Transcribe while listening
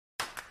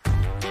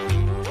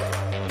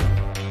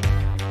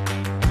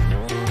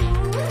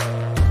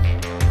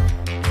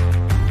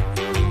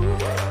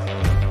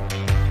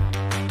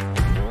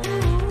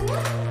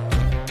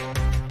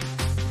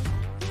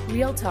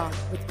Real Talk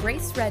with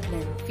Grace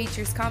Redmond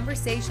features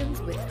conversations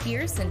with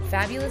fierce and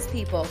fabulous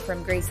people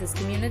from Grace's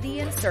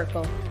community and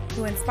circle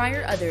who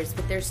inspire others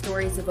with their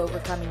stories of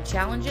overcoming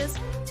challenges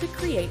to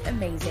create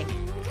amazing.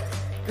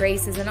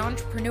 Grace is an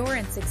entrepreneur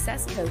and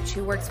success coach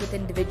who works with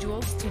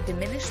individuals to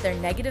diminish their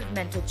negative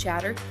mental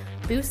chatter,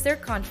 boost their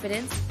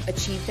confidence,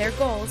 achieve their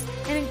goals,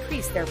 and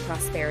increase their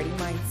prosperity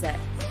mindset.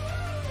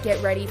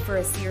 Get ready for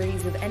a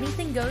series of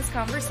anything goes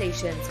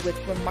conversations with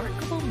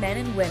remarkable men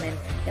and women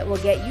that will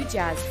get you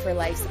jazzed for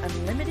life's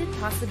unlimited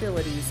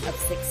possibilities of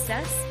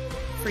success,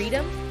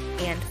 freedom,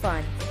 and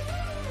fun.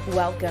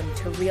 Welcome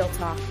to Real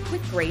Talk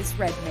with Grace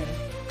Redmond.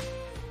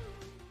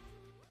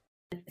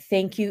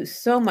 Thank you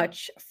so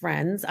much,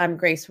 friends. I'm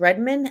Grace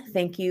Redmond.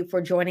 Thank you for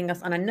joining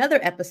us on another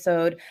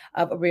episode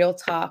of Real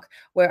Talk,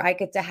 where I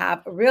get to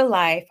have real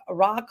life,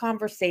 raw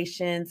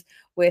conversations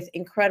with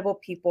incredible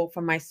people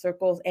from my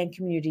circles and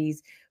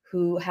communities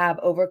who have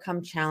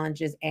overcome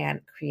challenges and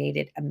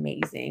created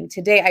amazing.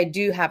 Today, I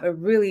do have a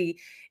really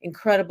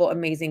incredible,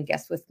 amazing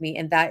guest with me,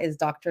 and that is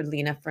Dr.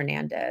 Lena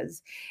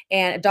Fernandez.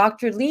 And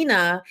Dr.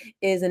 Lena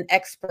is an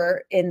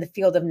expert in the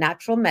field of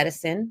natural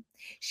medicine.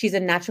 She's a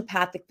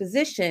naturopathic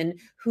physician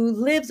who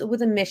lives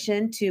with a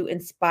mission to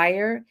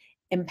inspire,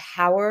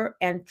 empower,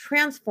 and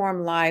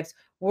transform lives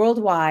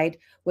worldwide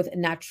with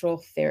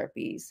natural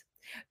therapies.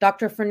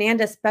 Dr.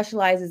 Fernandez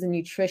specializes in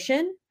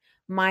nutrition,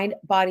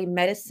 mind-body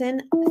medicine,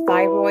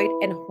 thyroid,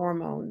 and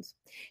hormones.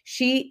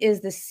 She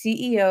is the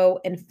CEO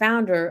and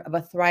founder of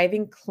a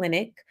thriving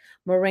clinic,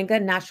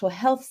 Moringa Natural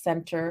Health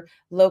Center,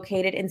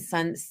 located in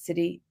Sun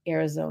City,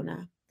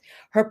 Arizona.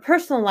 Her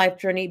personal life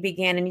journey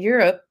began in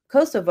Europe,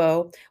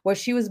 Kosovo, where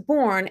she was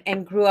born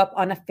and grew up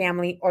on a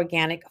family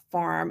organic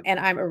farm. And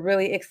I'm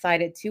really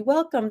excited to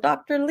welcome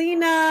Dr.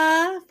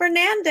 Lena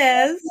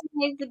Fernandez.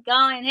 How's it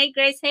going? Hey,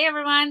 Grace. Hey,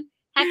 everyone.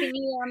 Happy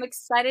New Year. I'm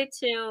excited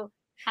to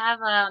have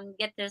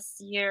get this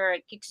year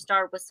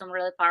kickstart with some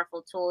really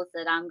powerful tools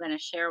that I'm going to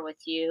share with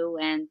you,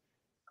 and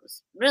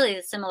really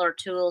the similar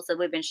tools that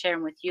we've been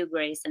sharing with you,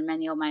 Grace, and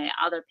many of my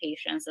other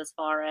patients, as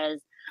far as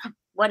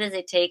what does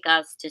it take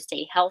us to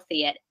stay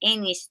healthy at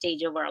any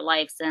stage of our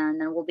lives. And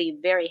then we'll be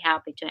very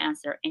happy to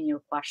answer any of your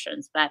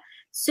questions. But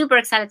super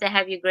excited to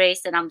have you,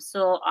 Grace, and I'm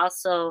so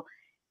also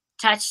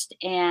touched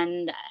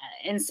and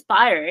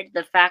inspired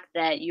the fact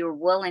that you're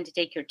willing to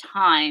take your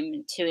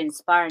time to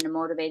inspire and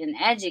motivate and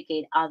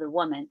educate other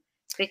women,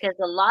 because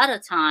a lot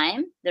of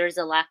time there's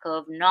a lack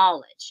of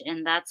knowledge,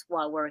 and that's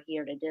what we're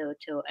here to do,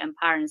 to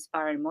empower,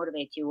 inspire, and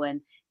motivate you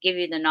and give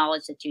you the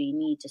knowledge that you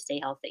need to stay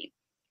healthy.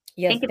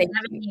 Yes, Thank you for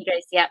having me,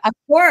 Grace. Yeah, of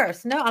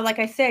course. No, like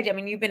I said, I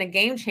mean, you've been a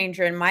game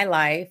changer in my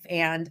life,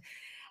 and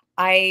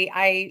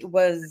I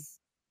was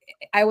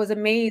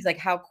amazed like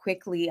how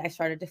quickly I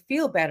started to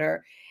feel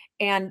better.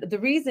 And the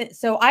reason,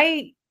 so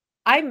I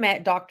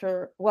met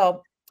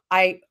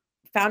I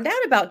found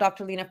out about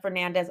Dr. Lena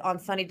Fernandez on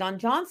Sunny Dawn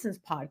Johnson's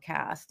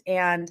podcast,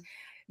 and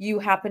you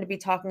happened to be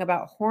talking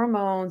about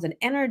hormones and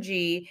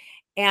energy,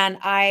 and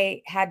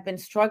I had been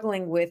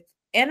struggling with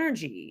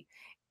energy.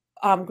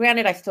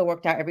 Granted, I still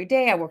worked out every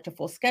day. I worked a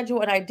full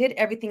schedule, and I did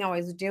everything I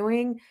was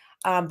doing.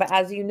 But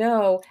as you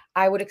know,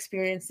 I would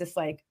experience this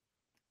like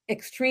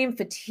extreme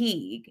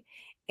fatigue.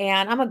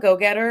 And I'm a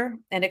go-getter,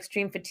 and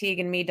extreme fatigue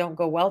and me don't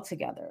go well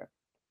together.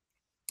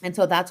 And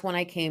so that's when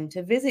I came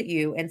to visit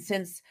you. And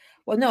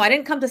I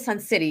didn't come to Sun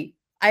City.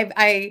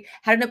 I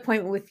had an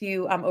appointment with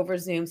you over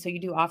Zoom, so you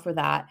do offer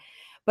that.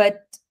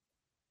 But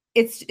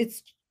it's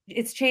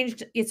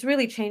changed. It's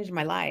really changed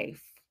my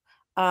life,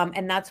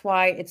 and that's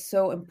why it's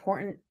so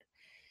important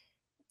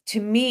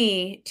to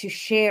me to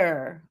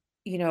share,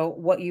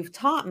 what you've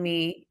taught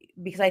me,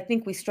 because I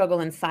think we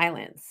struggle in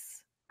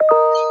silence.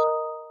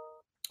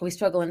 We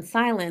struggle in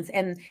silence,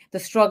 and the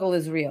struggle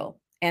is real,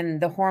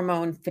 and the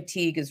hormone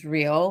fatigue is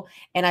real.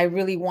 And I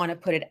really want to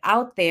put it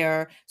out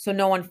there so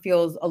no one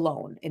feels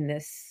alone in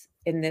this.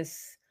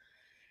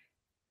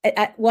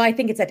 Well, I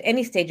think it's at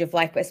any stage of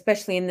life, but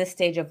especially in this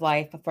stage of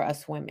life for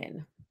us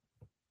women.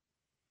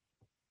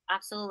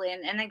 absolutely.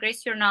 And then,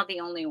 Grace, you're not the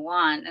only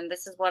one. And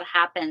this is what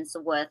happens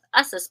with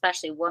us,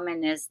 especially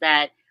women, is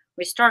that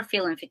we start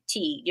feeling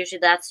fatigued. Usually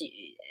that's,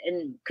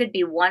 and could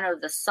be one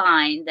of the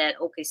sign that,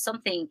 okay,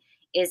 something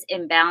is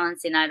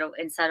imbalanced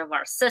inside of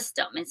our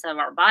system, inside of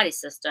our body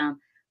system.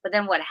 But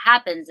then what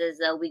happens is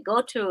that we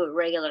go to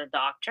regular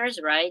doctors,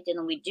 right?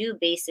 And we do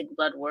basic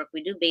blood work,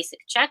 we do basic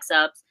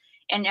checkups,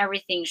 and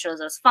everything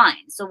shows us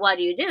fine. So what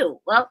do?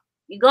 Well,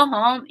 you go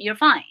home, you're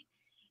fine.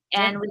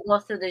 And we go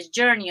through this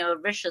journey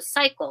of vicious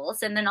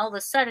cycles. And then all of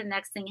a sudden,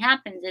 next thing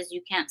happens is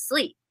you can't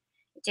sleep.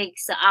 It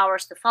takes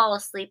hours to fall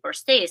asleep or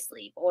stay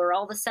asleep. Or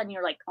all of a sudden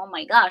you're like, oh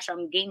my gosh,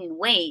 I'm gaining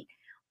weight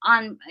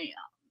on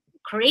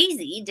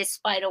crazy,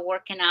 despite of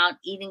working out,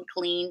 eating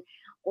clean,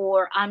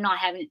 or I'm not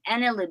having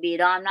any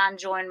libido. I'm not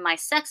enjoying my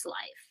sex life.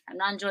 I'm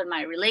not enjoying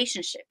my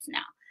relationships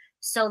now.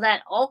 So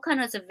that all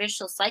kind of a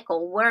vicious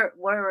cycle where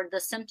the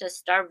symptoms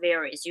start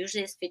varies.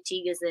 Usually it's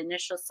fatigue is the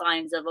initial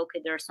signs of, okay,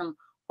 there are some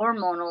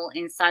hormonal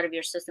inside of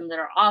your system that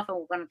are off, and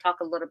we're going to talk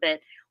a little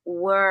bit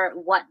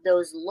what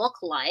those look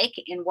like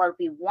and what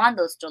we want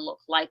those to look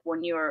like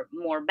when you're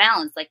more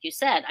balanced. Like you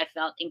said, I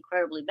felt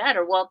incredibly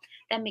better. Well,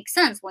 that makes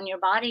sense. When your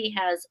body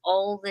has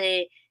all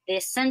the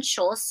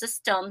essential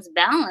systems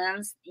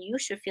balanced, you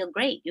should feel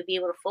great. You'll be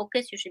able to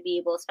focus. You should be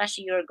able,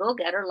 especially you're a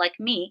go-getter like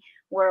me,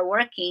 we're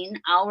working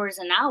hours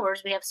and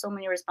hours. We have so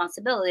many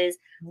responsibilities.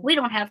 We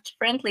don't have,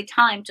 frankly,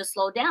 time to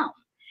slow down.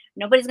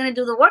 Nobody's going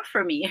to do the work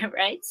for me,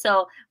 right?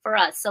 So for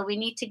us, so we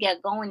need to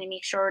get going and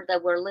make sure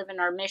that we're living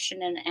our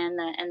mission and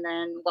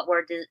then what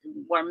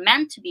we're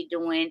meant to be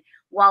doing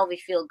while we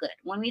feel good.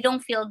 When we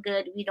don't feel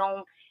good, we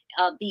don't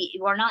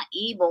we're not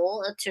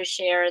able to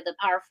share the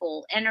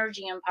powerful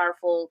energy and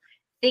powerful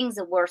things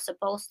that we're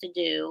supposed to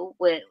do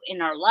with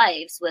in our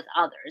lives with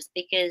others,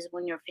 because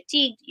when you're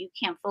fatigued you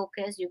can't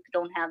focus, you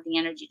don't have the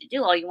energy to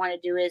do. All you want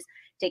to do is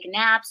take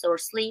naps or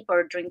sleep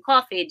or drink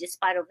coffee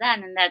despite of that,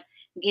 and that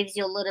gives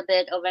you a little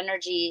bit of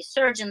energy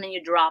surge and then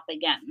you drop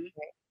again.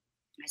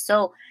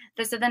 So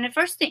then the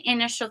first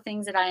initial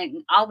things that I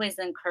always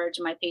encourage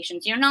my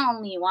patients, you're not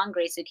only one,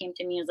 Grace, who came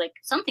to me is like,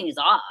 something is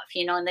off,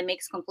 and that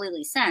makes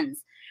completely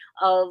sense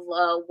of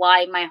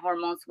why my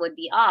hormones would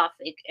be off.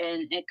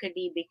 And it could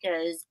be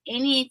because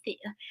anything,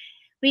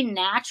 we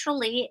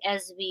naturally,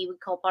 as we would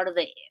call part of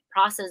the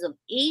process of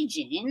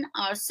aging,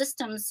 our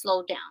systems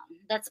slow down.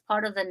 That's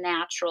part of the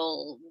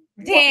natural.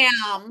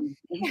 Damn.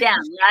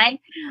 Damn, right?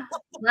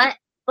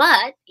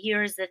 But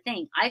here's the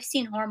thing. I've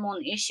seen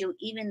hormone issue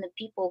even the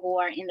people who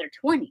are in their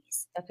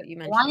 20s. That's what you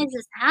mentioned. Why is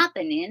this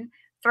happening?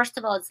 First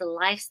of all, it's the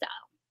lifestyle.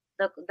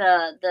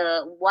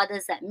 The what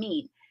does that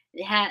mean?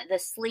 The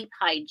sleep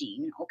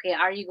hygiene. Okay,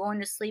 are you going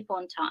to sleep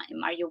on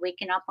time? Are you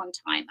waking up on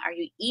time? Are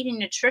you eating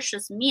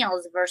nutritious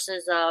meals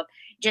versus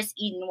just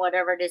eating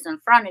whatever it is in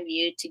front of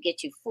you to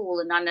get you full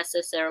and not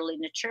necessarily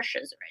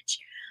nutritious rich?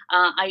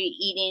 Are you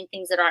eating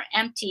things that are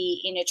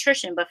empty in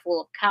nutrition but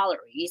full of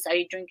calories? Are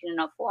you drinking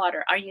enough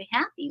water? Are you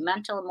happy?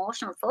 Mental,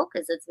 emotional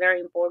focus. It's very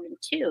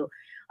important too.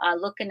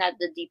 Looking at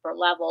the deeper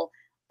level.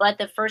 But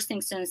the first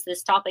thing, since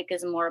this topic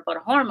is more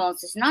about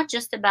hormones, it's not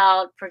just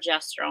about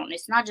progesterone.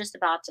 It's not just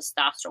about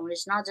testosterone.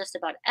 It's not just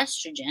about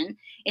estrogen.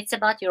 It's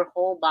about your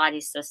whole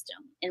body system.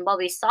 And what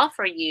we saw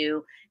for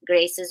you,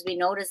 Grace, is we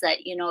noticed that,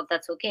 if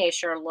that's okay, I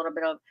share a little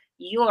bit of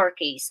your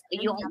case.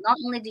 You not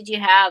only did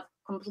you have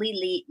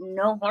completely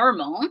no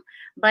hormone,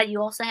 but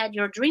you also had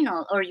your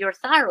adrenal or your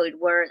thyroid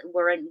where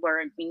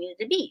it needed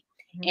to be.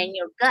 And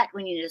your gut,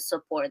 we need to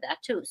support that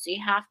too. So you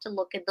have to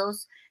look at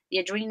those. The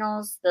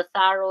adrenals, the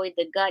thyroid,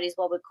 the gut is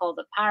what we call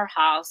the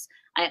powerhouse.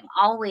 I am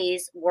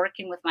always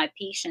working with my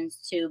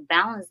patients to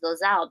balance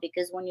those out,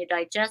 because when you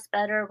digest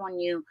better,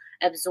 when you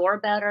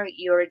absorb better,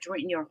 your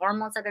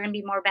hormones are going to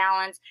be more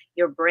balanced.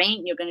 Your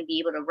brain, you're going to be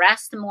able to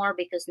rest more,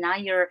 because now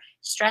your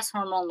stress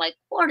hormone like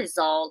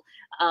cortisol,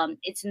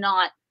 it's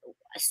not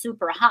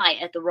super high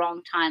at the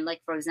wrong time.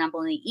 Like, for example,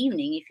 in the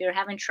evening, if you're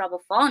having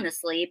trouble falling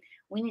asleep,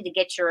 we need to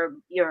get your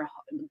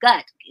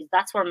gut.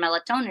 That's where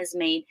melatonin is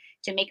made,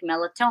 to make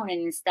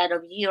melatonin instead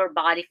of your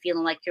body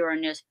feeling like you're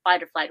in a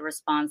fight or flight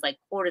response, like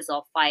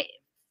cortisol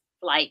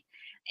flight,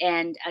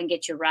 and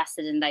get you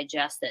rested and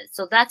digested.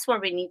 So that's where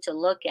we need to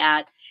look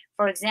at.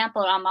 For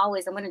example, I'm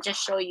going to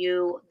just show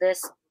you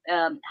this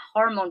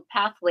hormone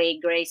pathway,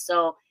 Grace.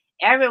 So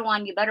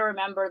everyone, you better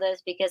remember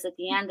this, because at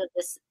the end of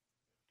this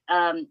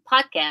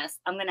podcast,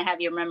 I'm going to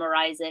have you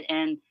memorize it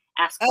and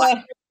ask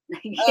questions.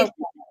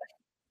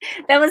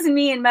 That was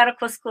me in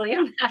medical school. You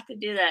don't have to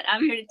do that.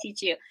 I'm here to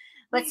teach you.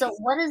 But so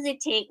what does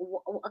it take?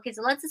 Okay,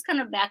 so let's just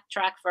kind of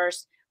backtrack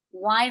first.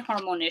 Why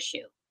hormone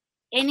issue?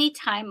 Any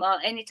type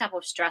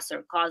of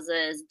stressor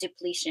causes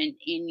depletion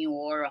in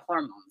your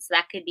hormones.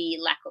 That could be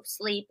lack of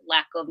sleep,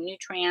 lack of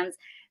nutrients,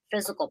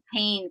 physical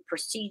pain,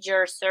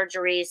 procedure,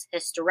 surgeries,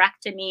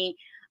 hysterectomy,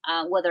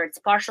 whether it's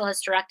partial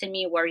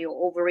hysterectomy where your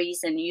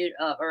ovaries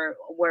or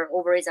where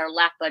ovaries are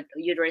left but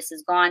uterus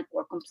is gone,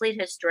 or complete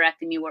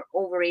hysterectomy where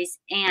ovaries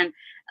and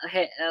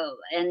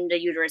the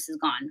uterus is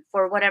gone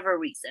for whatever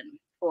reason.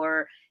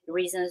 For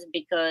reasons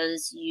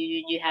because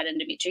you had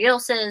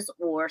endometriosis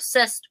or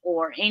cyst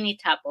or any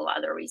type of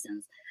other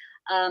reasons.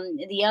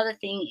 The other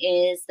thing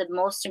is, the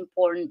most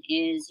important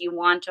is you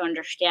want to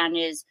understand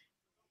is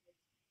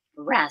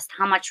rest.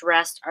 How much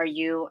rest are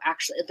you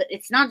actually?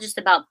 It's not just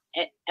about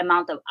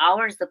amount of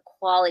hours, the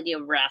quality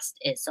of rest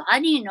is. So how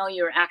do you know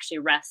you're actually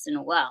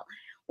resting well?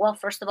 Well,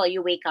 first of all,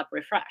 you wake up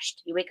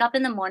refreshed. You wake up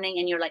in the morning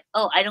and you're like,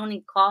 oh, I don't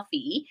need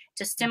coffee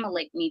to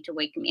stimulate me to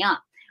wake me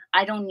up.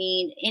 I don't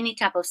need any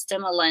type of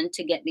stimulant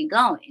to get me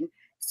going.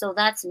 So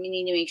that's, we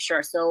need to make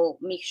sure. So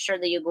make sure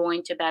that you're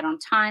going to bed on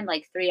time,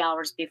 like 3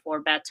 hours before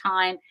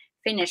bedtime.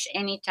 Finish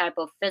any type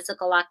of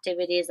physical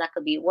activities. That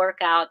could be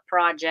workout,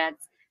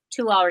 projects.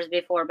 2 hours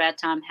before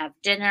bedtime, have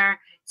dinner,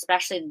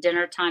 especially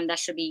dinner time. That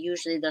should be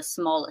usually the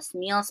smallest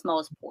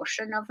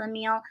portion of the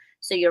meal.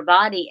 So your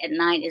body at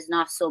night is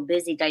not so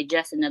busy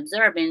digesting and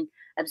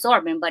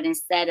absorbing, but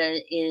instead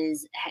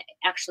is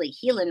actually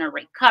healing or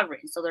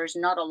recovering. So there's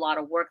not a lot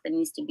of work that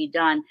needs to be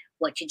done,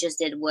 what you just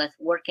did with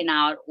working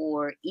out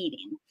or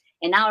eating.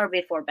 an hour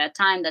before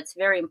bedtime. That's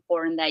very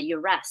important that you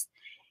rest.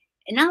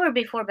 An hour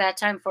before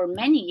bedtime for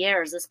many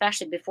years,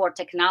 especially before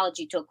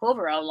technology took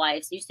over our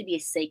lives, used to be a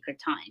sacred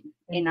time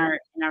in Mhm.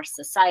 our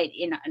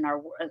society, in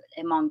our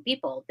among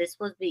people. This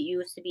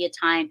used to be a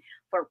time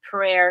for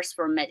prayers,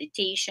 for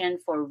meditation,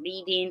 for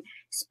reading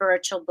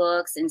spiritual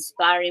books,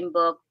 inspiring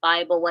book,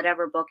 Bible,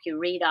 whatever book you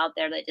read out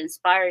there that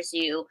inspires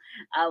you,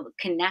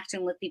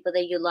 connecting with people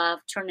that you love,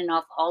 turning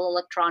off all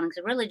electronics,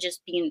 really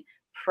just being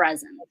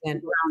present and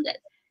And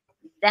grounded.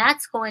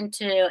 That's going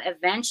to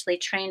eventually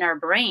train our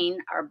brain,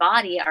 our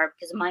body, our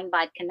because mind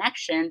body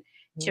connection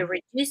to mhm.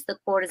 reduce the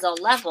cortisol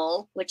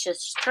level, which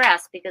is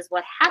stress. Because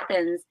what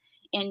happens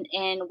in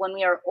when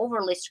we are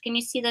overly, can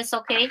you see this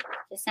okay?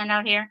 To send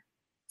out here.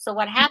 So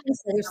what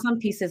happens So is, there's some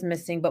pieces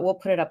missing, but we'll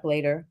put it up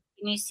later.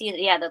 can you see,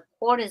 yeah, the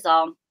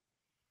cortisol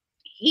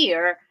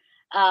here,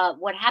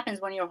 what happens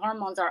when your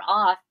hormones are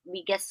off,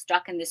 we get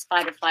stuck in this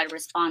fight or flight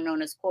response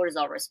known as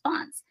cortisol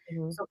response.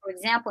 Mhm. So, for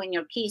example, in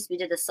your case, we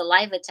did a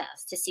saliva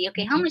test to see,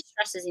 okay, how Mhm. much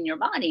stress is in your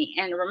body?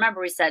 And remember,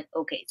 we said,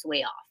 okay, it's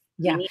way off.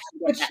 We Yeah, need to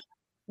get which that.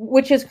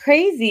 which is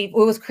crazy. It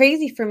was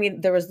crazy for me,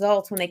 the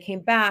results when they came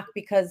back,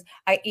 because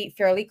I eat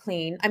fairly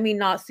clean. I mean,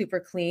 not super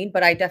clean,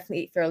 but I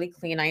definitely eat fairly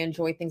clean. I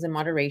enjoy things in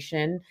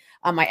moderation.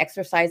 I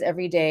exercise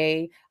every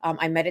day.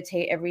 I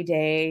meditate every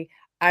day.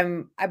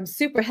 I'm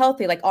super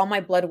healthy. Like all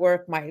my blood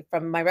work, my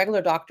from my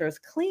regular doctor is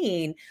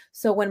clean.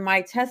 So when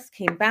my tests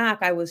came back,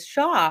 I was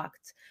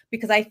shocked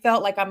because I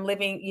felt like I'm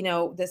living,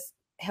 this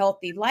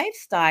healthy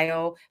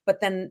lifestyle,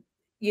 but then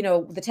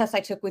the test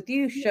I took with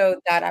you showed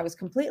that I was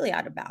completely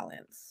out of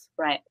balance.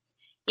 Right.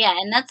 Yeah,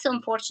 and that's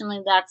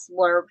unfortunately that's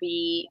where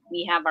we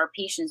have our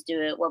patients do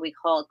it, what we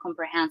call a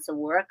comprehensive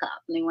workup.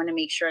 We want to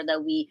make sure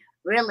that we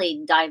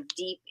really dive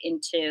deep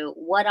into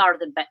what are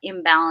the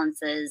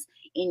imbalances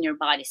in your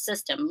body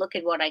system. Look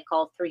at what I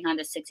call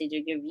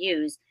 360-degree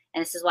views.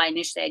 And this is why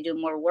initially I do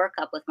more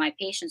workup with my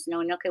patients,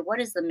 knowing, okay,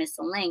 what is the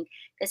missing link?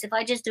 Because if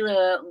I just do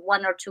a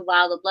 1 or 2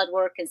 vial of blood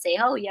work and say,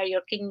 oh yeah,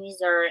 your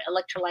kidneys or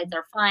electrolytes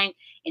are fine,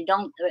 and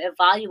don't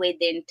evaluate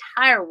the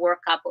entire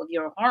workup of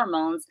your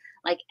hormones,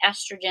 like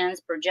estrogens,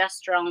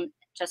 progesterone,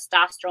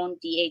 testosterone,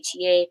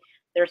 DHEA.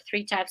 There are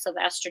 3 types of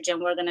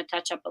estrogen we're going to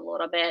touch up a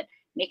little bit,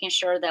 making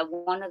sure that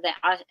one of the,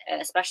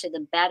 especially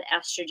the bad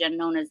estrogen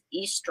known as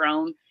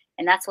estrone,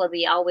 and that's what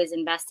we always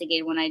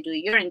investigate when I do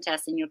urine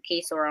tests in your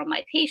case or on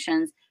my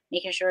patients,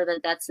 making sure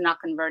that that's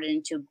not converted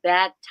into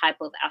bad type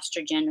of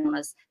estrogen known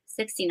as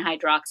 16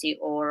 hydroxy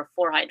or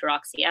 4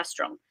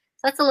 hydroxyestrone.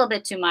 So that's a little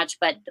bit too much,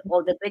 but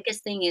the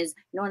biggest thing is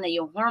knowing that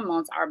your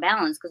hormones are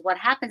balanced. Because what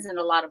happens in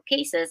a lot of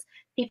cases,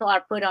 people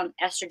are put on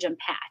estrogen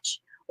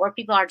patch or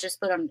people are just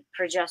put on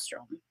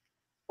progesterone.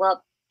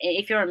 Well,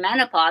 if you're in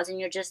menopause and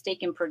you're just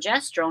taking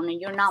progesterone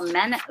and you're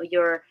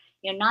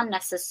not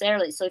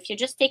necessarily, so if you're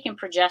just taking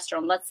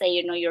progesterone, let's say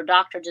your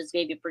doctor just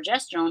gave you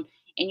progesterone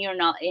and you're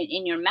not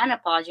in your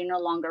menopause, you're no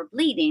longer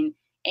bleeding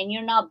and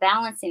you're not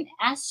balancing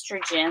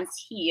estrogens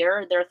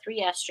here. There are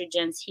 3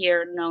 estrogens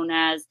here known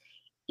as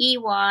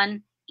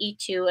E1,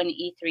 E2, and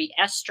E3.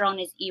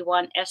 Estrone is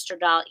E1,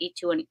 estradiol,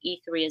 E2, and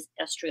E3 is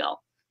estriol.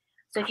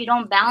 So if you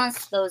don't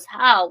balance those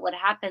out, what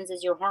happens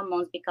is your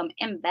hormones become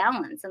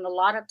imbalanced, and a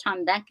lot of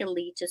time that can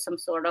lead to some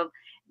sort of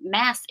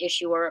mass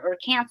issue or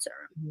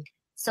cancer. Mhm.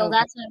 So Okay.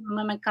 that's when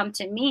women come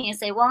to me and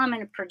say, "Well, I'm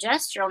in a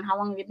progesterone. How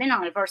long have you been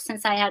on it for?"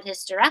 Since I had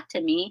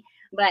hysterectomy,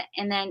 but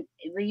and then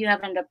you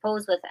haven't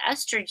opposed with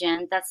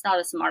estrogen. That's not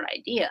a smart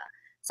idea.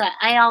 So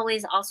I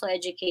always also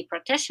educate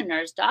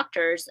practitioners,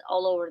 doctors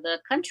all over the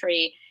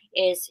country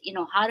is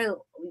how to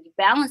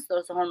balance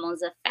those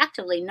hormones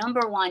effectively.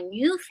 Number one,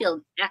 you feel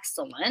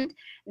excellent.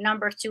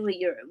 Number two,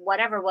 you're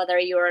whether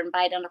you're in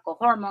bioidentical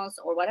hormones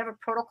or whatever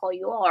protocol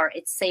you are,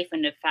 it's safe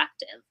and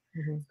effective.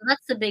 Mhm. So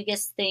that's the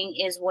biggest thing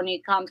is when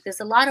you come, because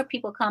a lot of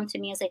people come to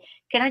me and say,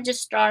 can I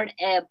just start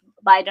a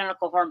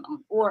bioidentical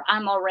hormone? Or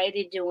I'm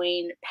already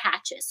doing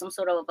patches, some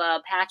sort of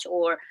a patch,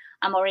 or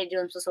I'm already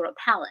doing some sort of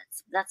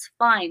pellets. That's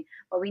fine.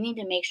 But we need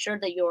to make sure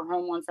that your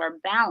hormones are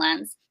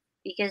balanced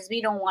because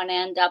we don't want to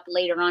end up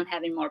later on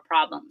having more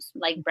problems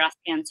like breast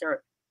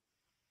cancer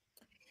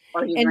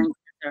or And uterine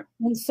cancer.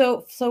 and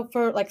so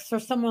for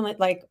someone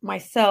like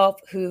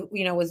myself who,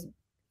 was,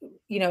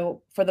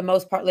 for the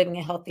most part living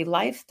a healthy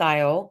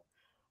lifestyle,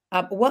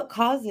 what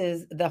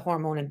causes the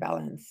hormone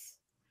imbalance?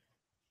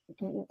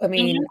 I In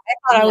mean, your, I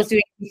thought I yeah, was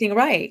doing everything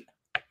right.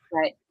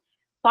 right.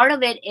 Part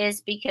of it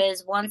is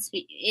because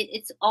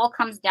it's all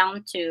comes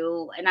down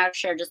to, and I'll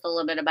share just a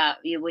little bit about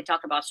you. We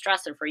talked about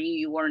stressor for you.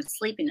 You weren't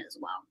sleeping as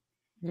well,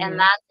 and Mhm.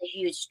 that's a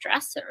huge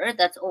stressor.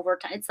 That's over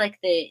time. It's like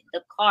the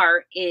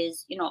car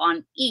is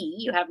on E.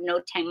 You have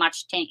no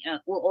much tank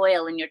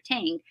oil in your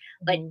tank,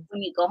 but Mhm.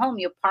 when you go home,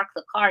 you park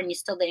the car and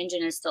the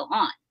engine is still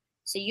on.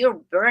 So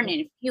you're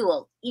burning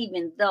fuel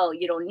even though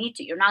you don't need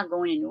to. You're not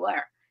going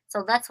anywhere.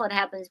 So that's what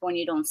happens when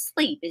you don't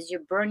sleep is you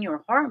burn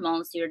your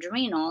hormones, your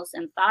adrenals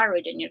and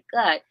thyroid in your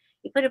gut.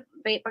 You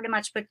pretty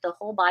much put the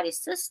whole body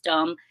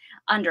system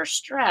under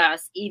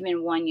stress,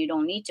 even when you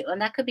don't need to.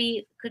 And that could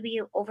be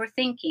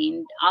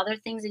overthinking, other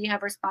things that you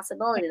have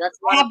responsibility. That's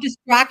a I lot of have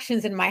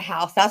distractions in my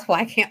house. That's why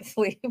I can't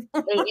sleep.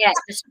 yeah,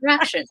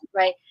 distractions,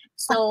 right?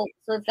 So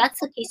if that's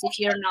the case, if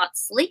you're not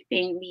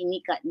sleeping, we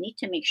need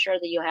to make sure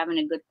that you're having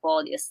a good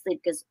quality of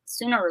sleep, because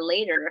sooner or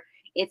later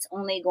it's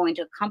only going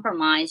to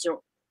compromise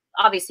your,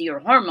 obviously, your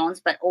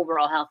hormones, but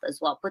overall health as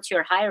well. Puts you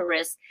at higher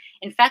risk.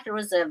 In fact, there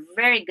was a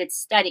very good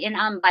study, and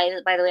I'm by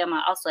the way, I'm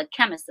also a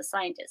chemist, a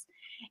scientist,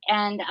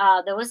 and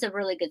there was a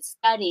really good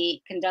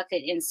study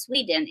conducted in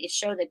Sweden. It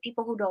showed that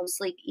people who don't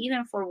sleep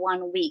even for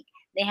 1 week,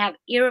 they have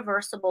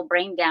irreversible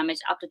brain damage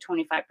up to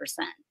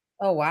 25%.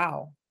 Oh,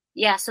 wow.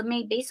 Yeah, so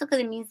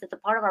basically it means that the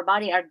part of our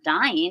body are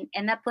dying,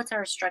 and that puts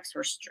our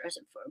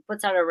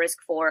puts out a risk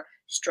for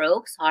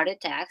strokes, heart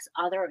attacks,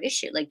 other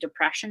issues like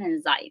depression,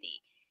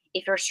 anxiety.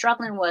 If you're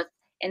struggling with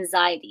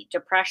anxiety,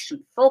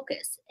 depression,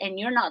 focus, and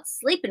you're not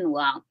sleeping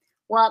well,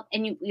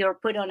 and you're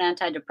put on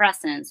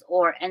antidepressants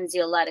or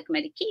anxiolytic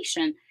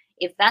medication,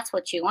 if that's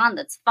what you want,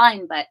 that's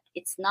fine, but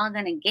it's not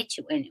going to get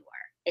you anywhere.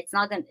 It's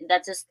not going to,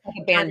 that's just Like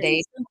a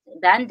Band-Aid.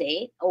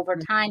 band-aid. Over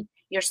Mhm. time,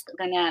 you're still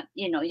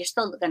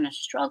gonna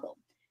struggle.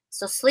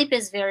 So sleep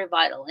is very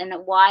vital. And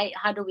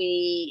how do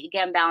we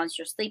again balance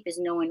your sleep is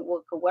knowing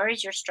where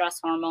is your stress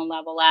hormone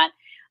level at.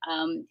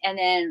 And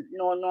then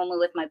normally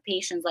with my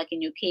patients, like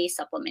in your case,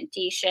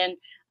 supplementation,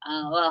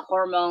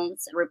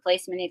 hormones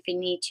replacement if you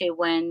need to,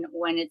 when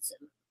it's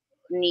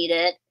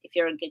needed, if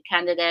you're a good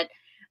candidate.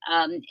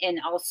 And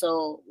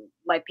also,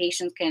 my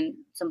patients can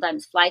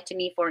sometimes fly to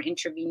me for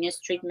intravenous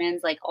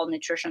treatments, like all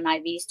nutrition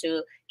IVs,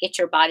 to get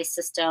your body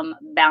system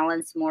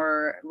balanced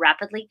more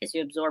rapidly because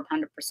you absorb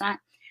 100%,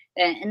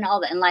 and all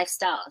that, and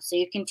lifestyle. So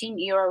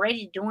you're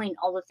already doing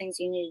all the things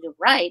you need to do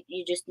right.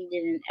 You just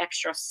needed an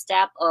extra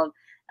step of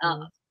uh,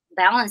 Mhm.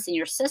 balancing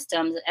your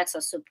systems,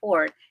 extra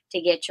support to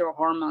get your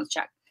hormones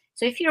checked.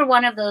 So if you're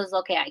one of those,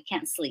 okay, I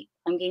can't sleep,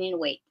 I'm gaining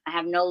weight, I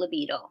have no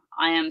libido,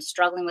 I am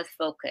struggling with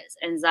focus,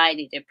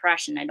 anxiety,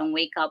 depression, I don't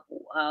wake up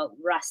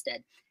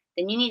rested,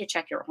 then you need to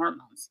check your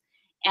hormones.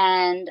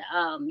 And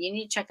you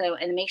need to check that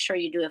and make sure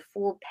you do a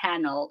full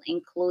panel,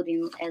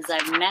 including, as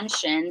I've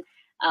mentioned,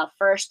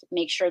 first,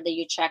 make sure that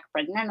you check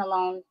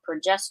pregnenolone,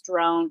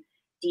 progesterone,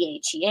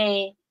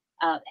 DHEA,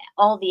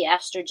 all the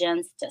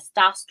estrogens,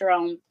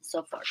 testosterone,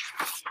 so forth.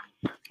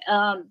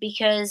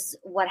 Because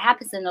what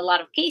happens in a lot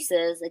of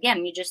cases,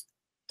 again, you just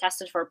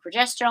tested for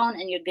progesterone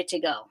and you're good to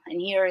go. And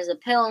here is a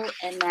pill,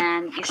 and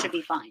then you should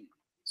be fine.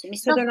 So you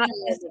So still they're not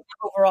testing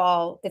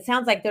overall. It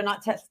sounds like they're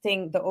not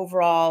testing the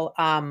overall,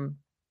 you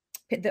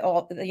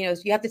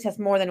have to test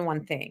more than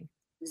one thing.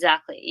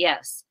 exactly,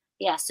 yes.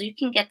 Yeah, so you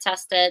can get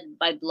tested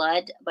by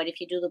blood, but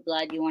if you do the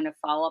blood, you want to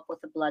follow up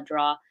with a blood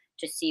draw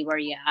to see where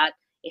you're at.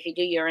 If you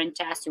do urine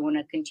test, you want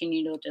to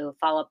continue to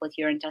follow up with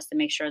urine test to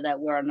make sure that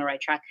we're on the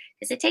right track.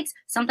 Because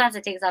sometimes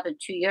it takes up to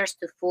 2 years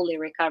to fully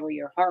recover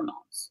your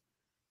hormones.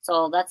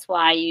 So that's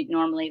why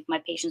normally, if my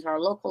patients are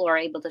local or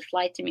able to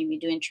fly to me, we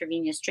do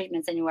intravenous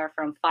treatments anywhere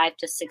from 5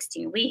 to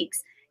 16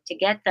 weeks to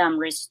get them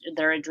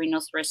their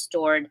adrenals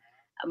restored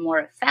more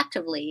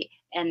effectively,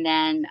 and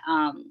then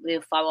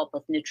we'll follow up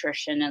with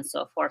nutrition and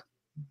so forth.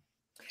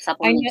 I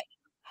Supplement. know,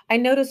 I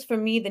noticed for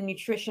me the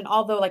nutrition,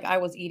 although like I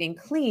was eating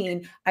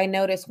clean, I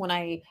noticed when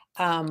I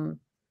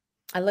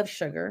love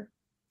sugar,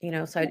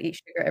 so I'd eat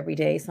sugar every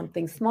day,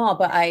 something small.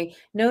 But I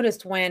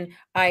noticed when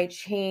I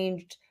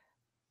changed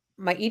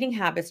my eating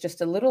habits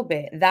just a little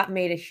bit, that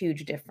made a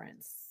huge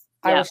difference.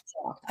 I Yeah, was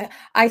shocked.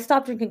 I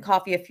stopped drinking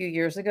coffee a few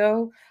years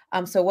ago.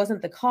 So it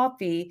wasn't the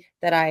coffee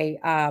that I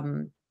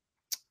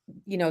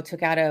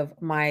took out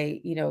of my,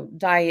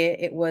 diet.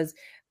 It was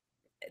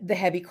the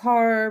heavy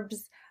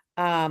carbs,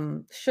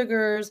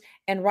 sugars,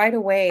 and right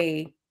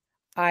away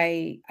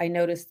I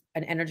noticed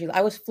an energy.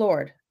 I was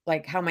floored,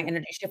 like how my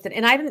energy shifted.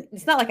 And I didn't.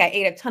 It's not like I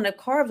ate a ton of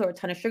carbs or a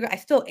ton of sugar. I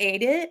still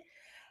ate it,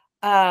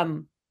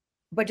 um,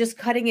 but just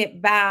cutting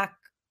it back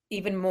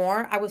even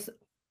more. I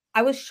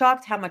was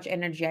shocked how much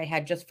energy I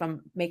had just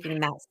from making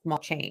that small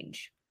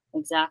change.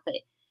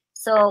 exactly.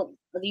 So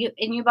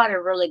you brought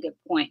a really good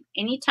point.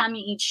 Anytime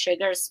you eat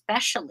sugar,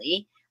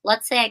 especially,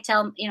 let's say I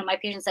tell my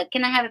patients that,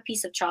 can I have a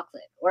piece of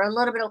chocolate or a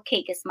little bit of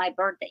cake? It's my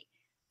birthday.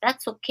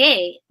 That's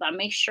okay, but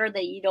make sure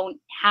that you don't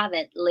have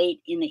it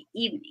late in the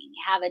evening.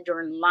 Have it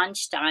during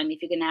lunchtime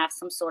if you're gonna have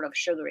some sort of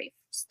sugary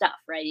stuff,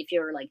 right? If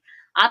you're like,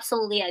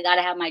 absolutely, I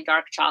gotta have my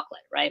dark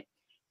chocolate, right?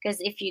 Because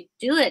if you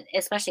do it,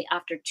 especially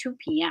after 2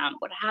 p.m.,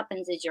 what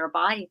happens is your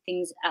body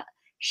thinks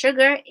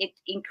sugar, it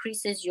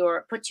increases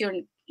puts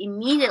you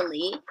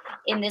immediately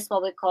in this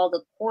what we call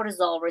the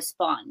cortisol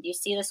response. You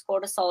see this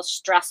cortisol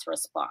stress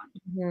response.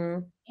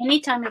 Mhm.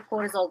 Anytime your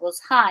cortisol goes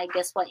high,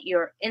 guess what?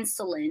 Your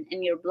insulin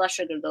and your blood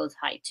sugar goes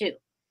high too.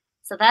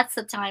 So that's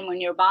the time when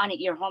your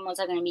hormones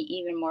are going to be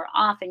even more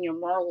off, and you're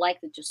more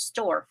likely to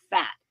store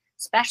fat,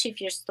 especially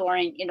if you're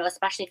storing,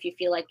 especially if you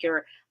feel like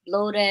you're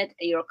bloated,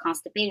 you're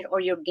constipated, or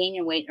you're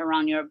gaining weight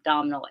around your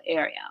abdominal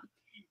area.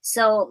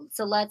 So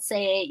let's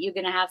say you're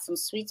going to have some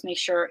sweets. Make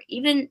sure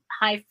even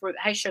high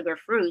sugar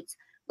fruits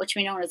which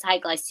we know as high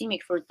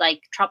glycemic fruits, like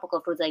tropical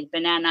fruits like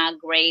banana,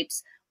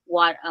 grapes,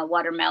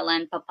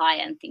 watermelon, papaya,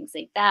 and things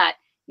like that.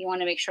 You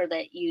want to make sure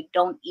that you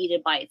don't eat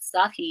it by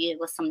itself. You eat it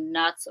with some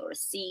nuts or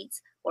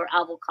seeds or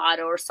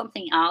avocado or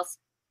something else,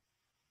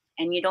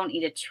 and you don't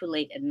eat it too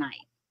late at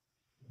night.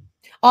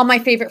 All my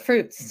favorite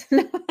fruits.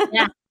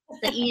 Yeah,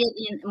 to eat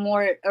it in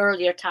more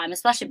earlier time,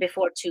 especially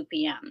before 2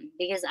 p.m.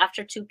 Because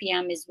after 2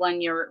 p.m. is when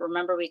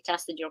remember we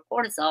tested your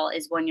cortisol,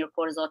 is when your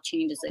cortisol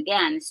changes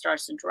again, it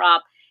starts to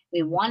drop.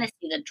 We want to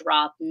see the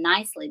drop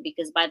nicely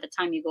because by the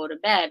time you go to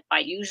bed,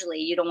 usually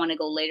you don't want to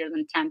go later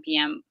than 10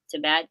 p.m. to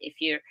bed. If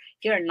you're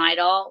a night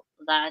owl,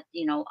 that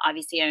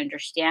obviously I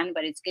understand,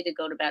 but it's good to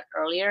go to bed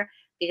earlier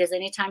because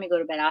anytime you go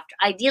to bed after,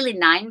 ideally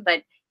 9,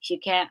 but if you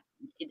can't,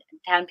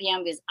 10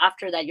 p.m. because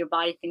after that your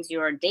body thinks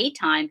you're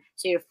daytime,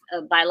 so your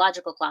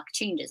biological clock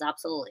changes.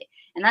 Absolutely.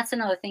 And that's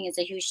another thing, it's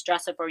a huge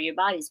stressor for your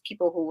body, is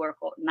people who work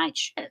night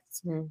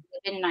shifts.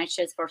 They've been in night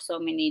shifts for so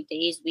many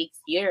days, weeks,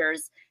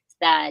 years,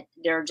 that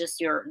they're just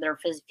their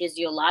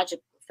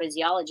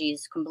physiology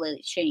is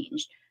completely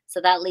changed. So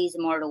that leads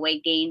more to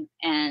weight gain,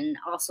 and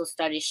also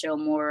studies show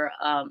more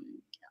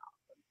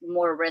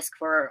risk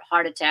for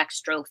heart attacks,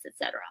 strokes,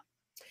 etc.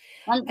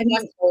 And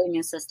plus the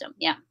immune system.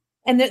 Yeah.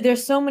 And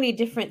there's so many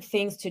different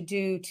things to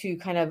do to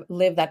kind of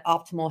live that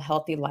optimal,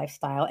 healthy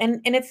lifestyle. And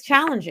it's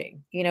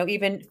challenging,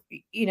 even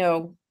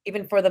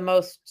for the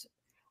most,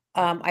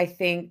 I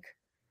think,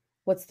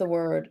 what's the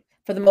word?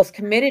 For the most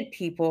committed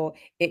people,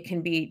 it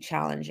can be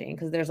challenging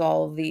because there's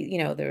all of the,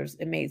 there's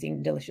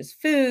amazing, delicious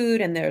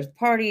food and there's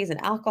parties and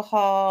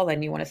alcohol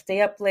and you want to stay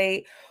up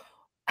late.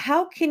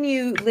 How can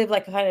you live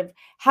like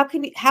how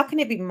can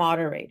it be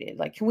moderated?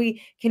 Like, can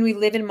we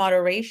live in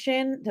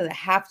moderation? Does it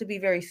have to be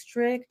very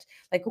strict?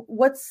 Like,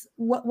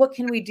 what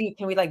can we do?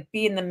 Can we like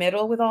be in the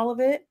middle with all of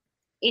it?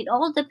 It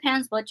all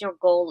depends what your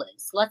goal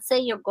is. Let's say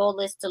your goal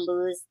is to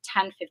lose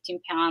 10,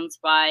 15 pounds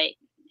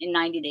in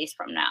 90 days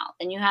from now.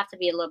 Then you have to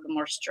be a little bit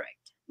more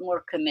strict,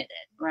 more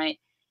committed, right?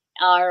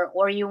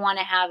 Or you want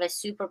to have a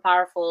super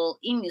powerful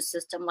immune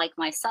system like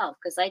myself,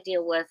 because I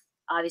deal with,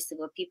 obviously,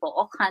 with people,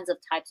 all kinds of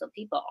types of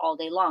people all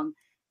day long,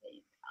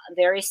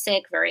 very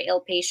sick, very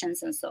ill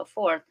patients and so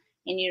forth.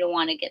 And you don't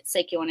want to get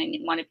sick. You want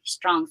to be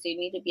strong. So you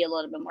need to be a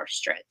little bit more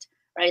strict,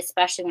 right?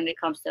 Especially when it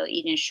comes to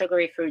eating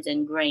sugary foods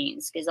and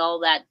grains, because all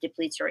that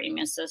depletes your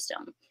immune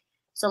system.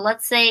 So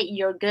let's say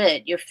you're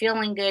good, you're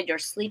feeling good, you're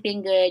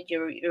sleeping good,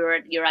 you're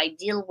at your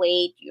ideal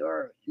weight,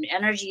 your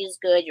energy is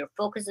good, your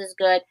focus is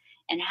good,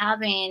 and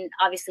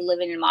obviously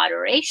living in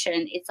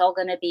moderation, it's all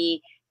going to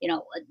be,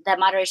 that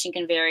moderation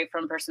can vary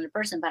from person to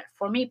person. But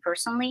for me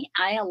personally,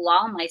 I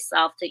allow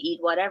myself to eat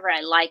whatever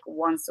I like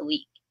once a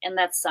week, and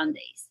that's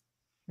Sundays.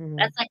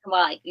 That's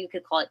like, you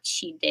could call it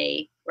cheat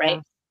day, right?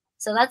 Yeah.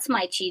 So that's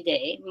my cheat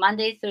day.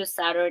 Monday through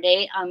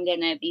Saturday, I'm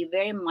going to be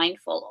very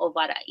mindful of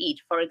what I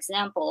eat. For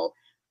example,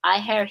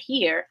 I'm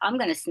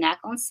going to snack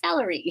on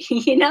celery.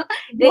 I'm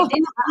a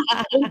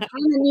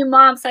new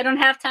mom, so I don't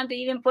have time to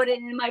even put it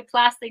in my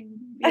plastic,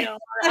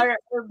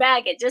 or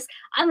bag it. Just,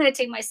 I'm going to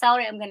take my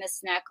celery, I'm going to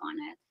snack on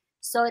it.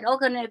 So it all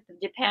going to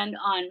depend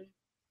on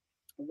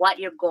what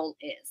your goal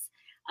is.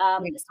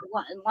 So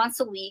once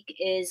a week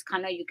is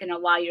kind of, you can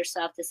allow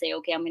yourself to say,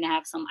 okay, I'm going to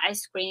have some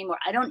ice cream, or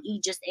I don't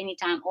eat just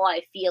anytime. Oh,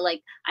 I feel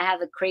like I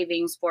have a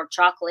cravings for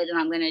chocolate and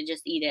I'm going to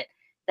just eat it.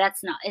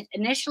 That's not it.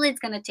 Initially, it's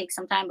going to take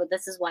some time, but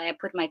this is why I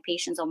put my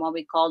patients on what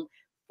we call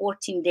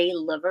 14-day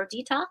liver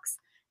detox,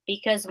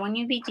 because when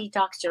you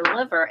detox your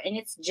liver, and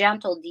it's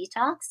gentle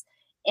detox,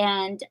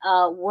 and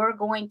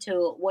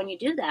when you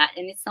do that,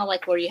 and it's not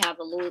like where you have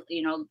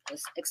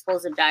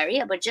explosive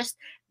diarrhea, but just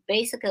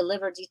basically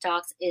liver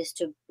detox is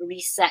to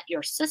reset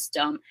your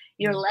system.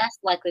 You're less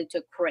likely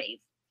to crave.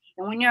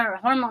 And when your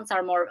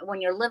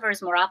when your liver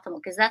is more optimal,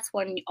 because that's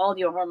when all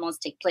your hormones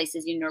take place,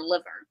 is in your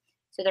liver.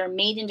 So they're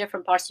made in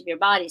different parts of your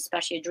body,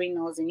 especially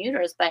adrenals and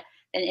uterus. But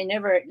in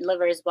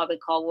liver is what we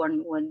call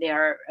when they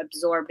are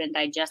absorbed and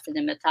digested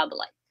and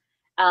metabolized.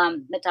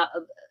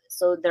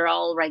 So they're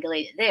all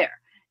regulated there.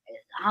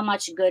 How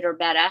much good or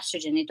bad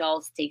estrogen, it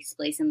all takes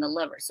place in the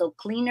liver. So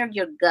cleaner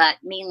your gut,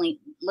 mainly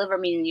liver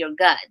meaning your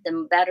gut,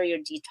 the better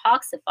you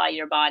detoxify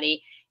your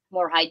body,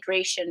 more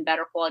hydration,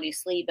 better quality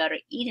sleep, better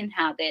eating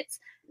habits,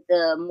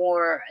 the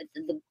more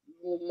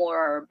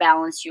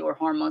balanced your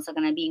hormones are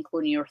going to be,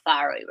 including your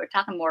thyroid. We're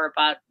talking more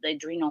about the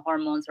adrenal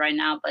hormones right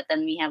now, but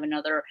then we have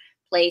another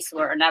place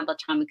where another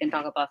time we can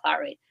talk about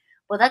thyroid.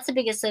 Well, that's the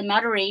biggest thing.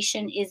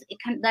 Moderation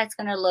that's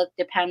going to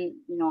depend,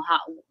 how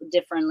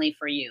differently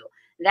for you.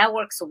 That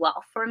works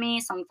well for me.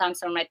 Sometimes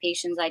for my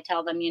patients, I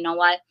tell them, you know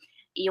what,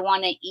 you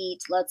want to eat,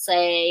 let's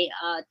say,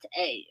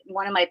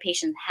 one of my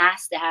patients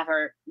has to have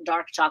her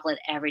dark chocolate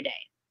every day.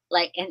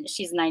 And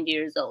she's 90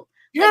 years old.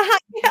 Give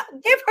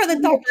her the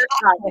dark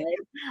chocolate.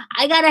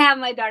 I gotta have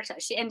my dark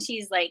chocolate.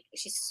 She's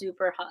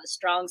super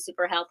strong,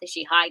 super healthy.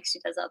 She hikes, she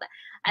does all that,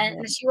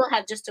 and she will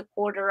have just a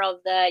quarter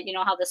of the,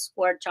 how the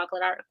squared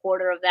chocolate are, a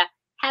quarter of that,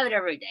 have it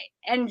every day.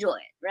 Enjoy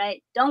it,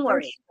 right? Don't For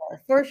worry.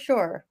 sure. For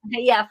sure.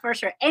 Yeah, for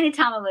sure. Any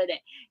time of the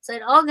day. So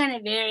it all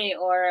gonna vary,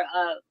 or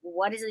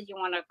what is it you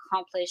want to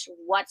accomplish,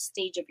 what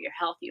stage of your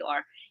health you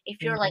are.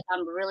 If you're Mhm. like,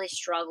 I'm really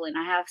struggling,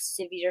 I have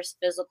severe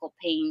physical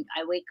pain,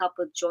 I wake up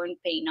with joint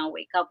pain, I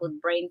wake up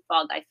with brain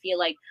fog,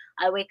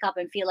 I wake up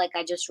and feel like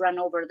I just run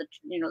over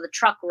the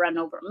truck run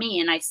over me,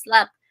 and I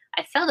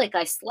felt like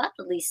I slept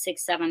at least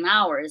 6, 7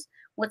 hours.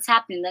 What's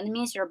happening? Then it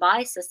means your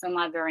body system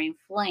are very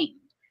inflamed.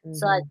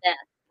 So Mhm.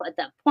 at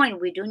that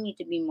point, we do need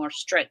to be more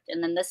strict.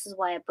 And then this is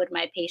why I put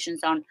my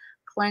patients on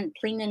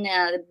cleaning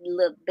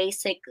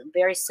basic,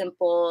 very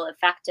simple,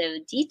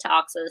 effective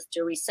detoxes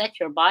to reset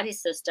your body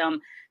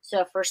system.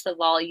 So first of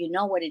all, you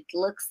know what it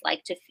looks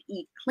like to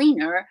eat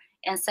cleaner.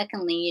 And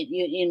secondly,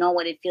 you know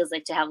what it feels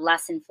like to have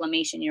less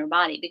inflammation in your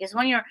body. Because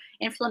when you're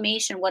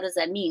inflammation, what does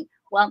that mean?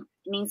 Well,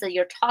 it means that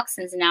your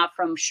toxins now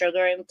from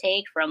sugar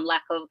intake, from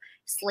lack of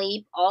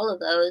sleep, all of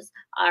those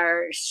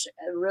are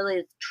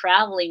really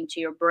traveling to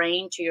your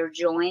brain, to your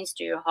joints,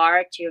 to your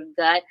heart, to your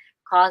gut,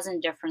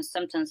 causing different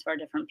symptoms for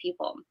different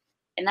people.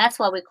 And that's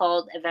what we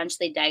call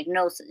eventually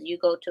diagnosis. You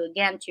go to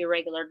again to your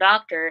regular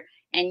doctor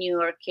and you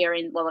are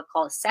carrying what we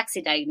call a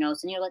sexy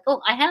diagnosis. And you're like,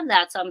 oh, I have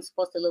that, so I'm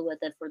supposed to live with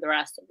it for the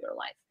rest of your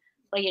life.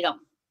 But you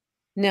don't.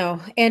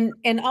 No, and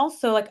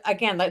also, like,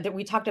 again, like, that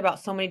we talked about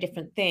so many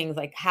different things,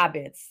 like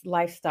habits,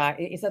 lifestyle.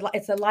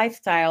 It's a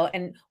lifestyle,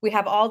 and we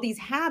have all these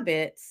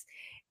habits,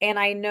 and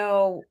I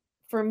know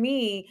for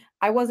me,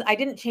 I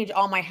didn't change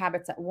all my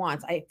habits at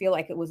once. I feel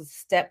like it was a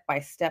step by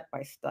step.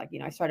 I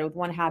started with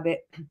one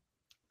habit,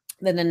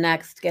 then the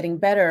next, getting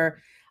better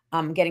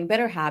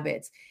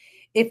habits.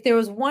 If there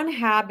was one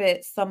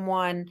habit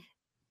someone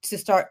to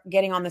start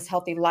getting on this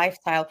healthy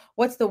lifestyle,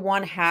 what's the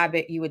one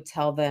habit you would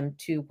tell them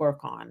to work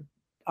on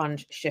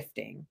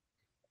shifting?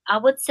 I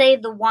would say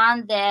the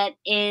one that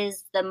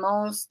is the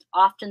most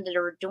often that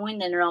are doing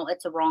the know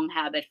it's a wrong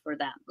habit for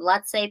them.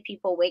 Let's say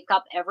people wake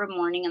up every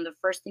morning and the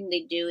first thing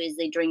they do is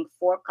they drink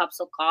 4 cups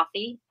of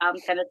coffee. I'm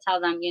gonna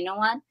tell them, you know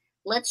what?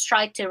 Let's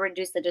try to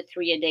reduce it to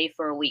 3 a day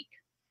for a week,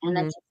 and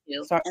then Mhm. to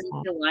two, Start and then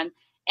small. to one,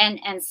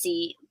 and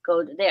see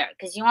go to there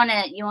because you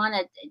wanna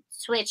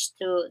switch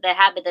to the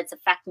habit that's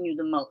affecting you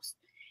the most.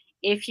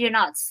 If you're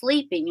not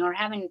sleeping, you're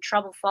having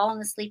trouble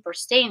falling asleep or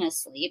staying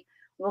asleep,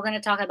 we're going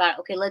to talk about,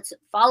 okay, let's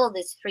follow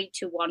this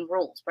 3-2-1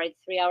 rules, right?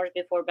 3 hours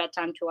before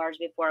bedtime, 2 hours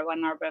before,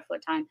 1 hour before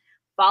time.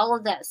 Follow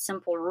that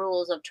simple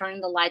rules of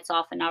turning the lights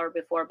off an hour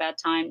before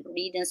bedtime,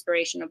 read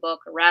inspirational book,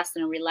 rest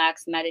and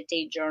relax,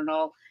 meditate,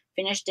 journal,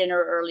 finish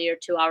dinner earlier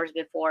 2 hours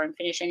before, and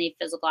finish any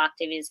physical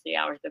activities 3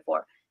 hours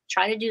before.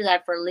 Try to do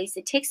that for at least,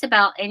 it takes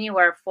about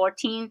anywhere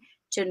 14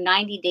 to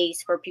 90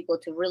 days for people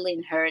to really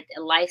inherit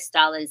a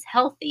lifestyle that is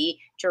healthy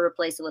to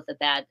replace it with a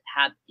bad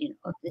habit.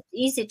 It's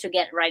easy to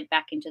get right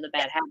back into the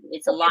bad habit.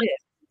 Yes, it is.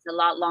 It's a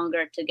lot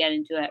longer to get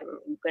into a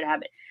good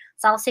habit.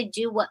 So I'll say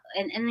do what,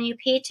 and then you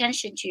pay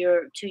attention to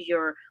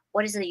your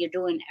what is it you're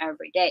doing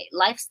every day.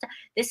 Lifestyle.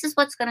 This is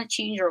what's going to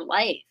change your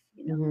life.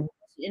 Mhm.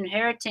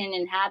 Inheriting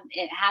and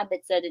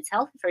habits that it's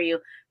healthy for you.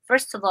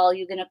 First of all,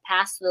 you're going to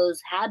pass those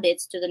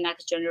habits to the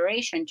next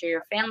generation, to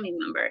your family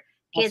member,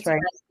 That's kids,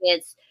 right.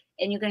 grandkids,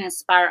 and you're going to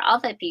inspire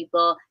other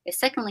people. And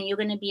secondly, you're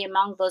going to be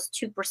among those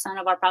 2%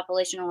 of our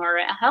population who are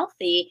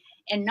healthy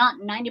and not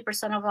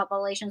 90% of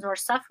populations who are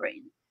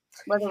suffering,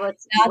 whether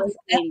it's weight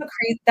gain.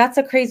 That's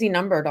a crazy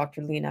number,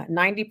 Dr. Lena.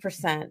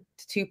 90%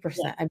 to Yeah,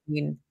 2%. I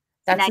mean,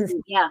 that's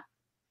 90, yeah,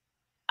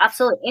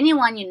 absolutely.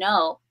 Anyone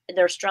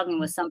they're struggling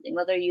with insane. something,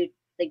 whether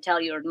they tell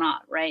you or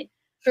not, right?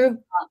 True.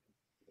 Uh,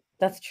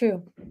 That's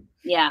true.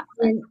 yeah,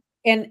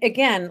 And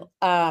again,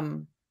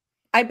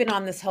 I've been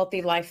on this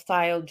healthy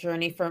lifestyle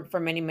journey for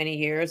many, many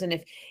years,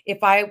 and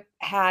if I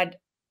had,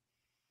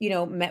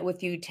 met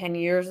with you 10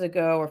 years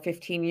ago or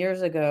 15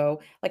 years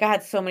ago, like, I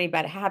had so many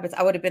bad habits,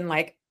 I would have been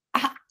like,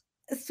 "Ah,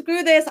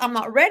 screw this, I'm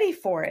not ready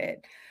for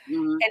it."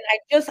 mhm. And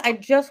I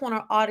just want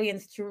our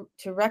audience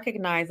to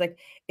recognize, like,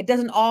 it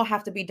doesn't all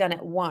have to be done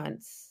at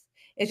once.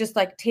 It's just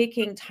like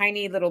taking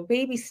tiny little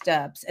baby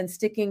steps and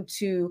sticking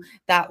to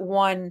that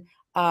one,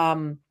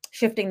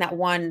 shifting that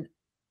one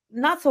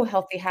not so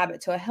healthy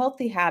habit to a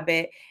healthy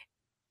habit.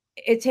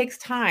 It takes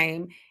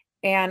time.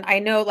 And I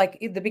know,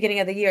 like, at the beginning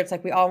of the year, it's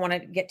like we all want to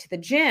get to the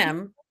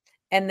gym.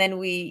 And then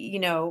we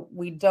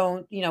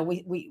don't,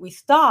 we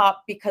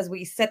stop because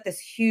we set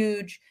this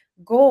huge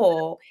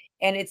goal.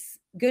 And it's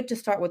good to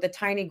start with the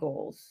tiny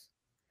goals.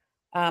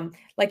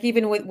 Like,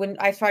 even when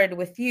I started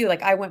with you,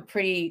 like, I went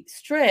pretty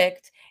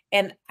strict,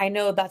 and I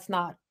know that's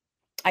not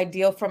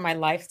ideal for my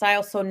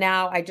lifestyle. So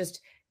now I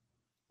just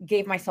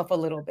gave myself a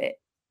little bit.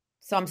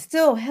 So I'm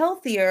still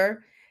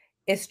healthier.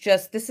 It's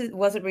just this is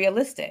wasn't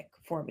realistic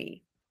for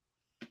me.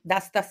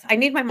 That's I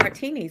need my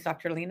martinis,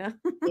 Dr. Lena.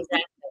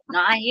 Exactly. No,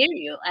 I hear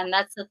you. And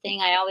that's the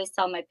thing I always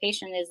tell my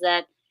patient is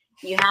that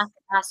you have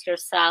to ask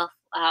yourself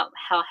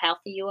how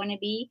healthy you want to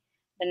be.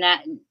 And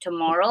that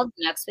tomorrow,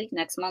 next week,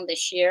 next month,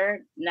 this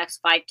year, next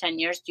 5, 10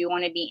 years, do you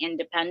want to be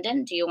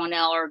independent?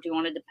 Or do you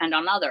want to depend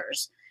on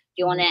others?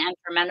 Do you want Mhm. to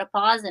enter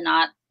menopause and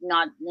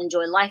not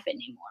enjoy life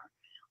anymore?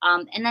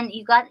 And then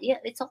yeah,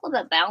 it's all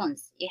about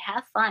balance. You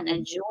have fun,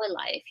 enjoy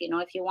life. You know,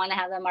 if you want to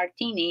have a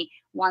martini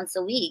once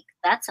a week,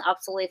 that's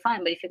absolutely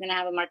fine. But if you're going to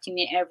have a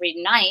martini every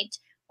night,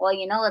 well,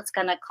 you know, it's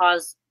going to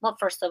cause, well,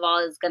 first of all,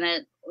 it's going to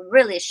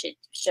really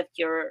shift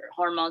your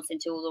hormones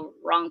into the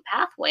wrong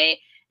pathway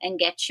and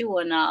get you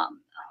in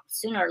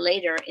sooner or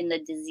later in the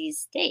disease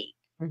state.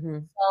 Mm-hmm.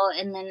 So,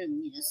 and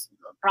then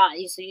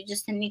so you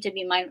just need to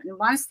be mindful,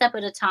 one step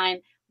at a time,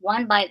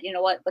 one bite. You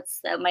know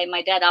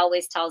my dad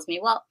always tells me,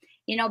 well,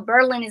 you know,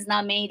 Berlin is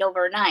not made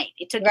overnight.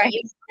 It took Right.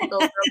 years to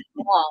build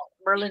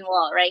Berlin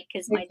Wall, right?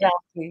 Because my dad is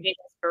Exactly. very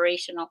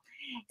inspirational.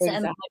 So,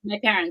 and Exactly. my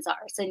parents are,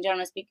 so in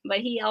general speaking,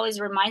 but he always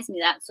reminds me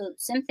that. So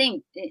same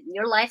thing,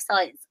 your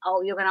lifestyle is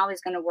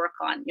always going to work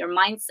on your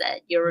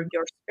mindset, your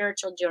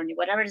spiritual journey,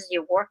 whatever it is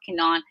you're working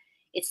on.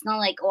 It's not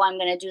like, oh, I'm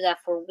going to do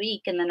that for a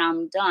week and then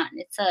I'm done.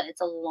 It's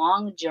a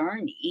long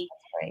journey.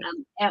 Right.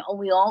 And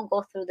we all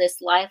go through this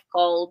life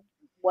called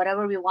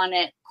whatever we want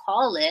to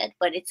call it,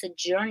 but it's a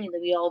journey that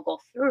we all go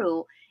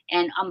through.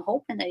 And I'm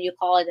hoping that you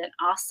call it an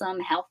awesome,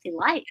 healthy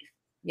life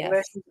Yes.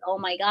 versus, oh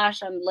my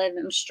gosh, I'm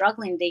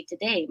struggling day to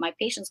day. My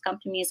patients come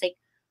to me and say,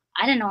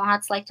 I don't know how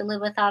it's like to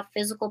live without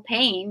physical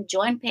pain,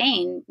 joint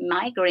pain,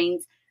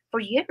 migraines for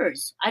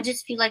years. I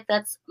just feel like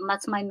that's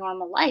my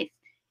normal life.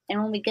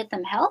 And when we get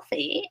them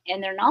healthy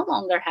and they're no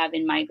longer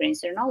having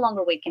migraines, they're no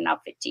longer waking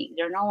up fatigued,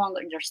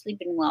 they're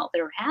sleeping well,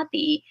 they're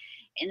happy,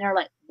 and they're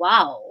like,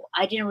 wow,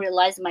 I didn't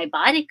realize my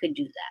body could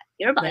do that.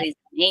 Your Yeah. body's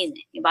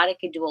amazing. Your body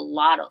could do a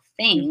lot of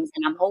things.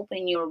 And I'm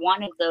hoping you're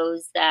one of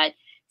those that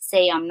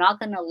say, I'm not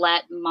going to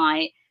let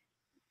my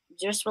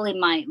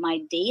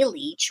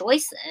daily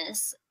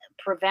choices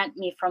prevent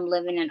me from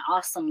living an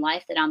awesome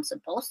life that I'm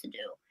supposed to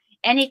do.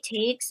 And it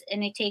takes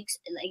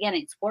again,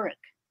 it's work,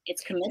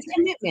 it's It's commitment.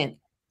 commitment.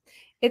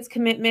 It's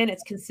commitment,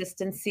 it's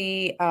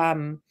consistency,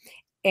 and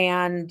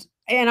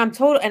I'm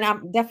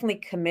definitely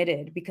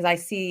committed because I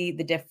see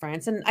the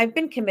difference, and I've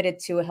been committed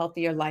to a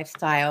healthier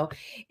lifestyle.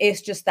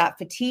 It's just that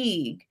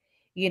fatigue,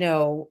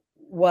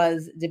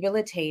 was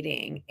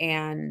debilitating,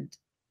 and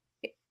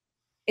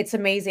it's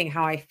amazing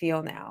how I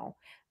feel now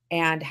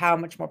and how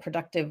much more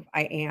productive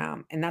I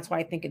am. And that's why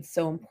I think it's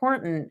so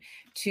important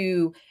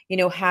to,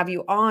 have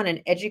you on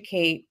and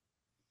educate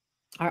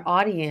our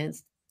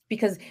audience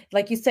because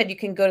like you said, you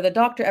can go to the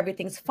doctor,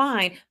 everything's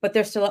fine, but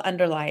there's still an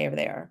underlier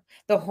there.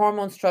 The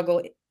hormone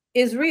struggle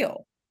is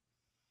real.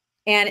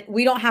 And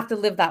we don't have to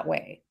live that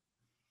way.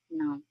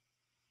 No.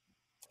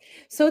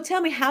 So tell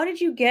me, how did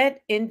you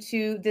get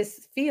into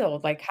this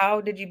field? Like,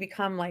 how did you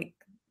become like,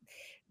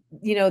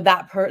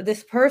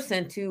 this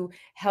person to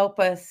help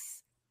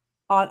us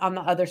on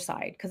the other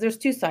side? Because there's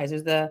two sides.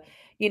 There's the,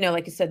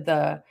 like you said,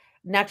 the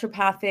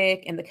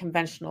naturopathic and the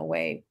conventional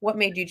way. What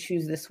made you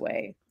choose this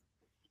way?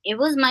 It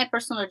was my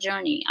personal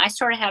journey. I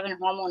started having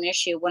hormone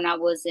issue when I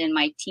was in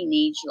my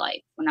teenage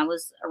life, when I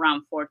was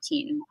around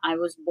 14. I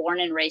was born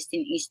and raised in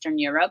Eastern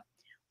Europe,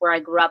 where I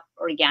grew up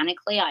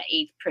organically. I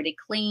ate pretty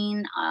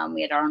clean.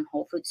 We had our own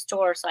Whole Food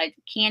store, so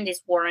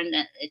candies weren't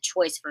a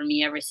choice for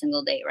me every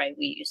single day, right?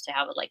 We used to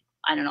have it like,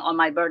 I don't know, on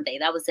my birthday.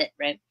 That was it,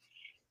 right?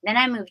 Then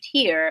I moved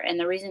here, and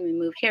the reason we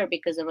moved here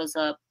because there was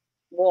a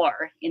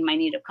war in my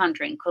native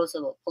country in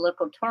Kosovo.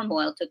 Political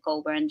turmoil took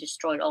over and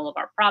destroyed all of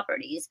our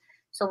properties.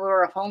 So we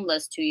were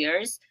homeless 2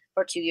 years,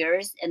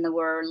 and then we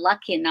were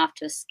lucky enough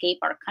to escape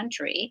our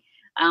country,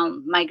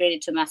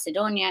 migrated to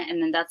Macedonia, and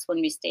then that's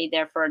when we stayed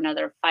there for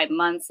another 5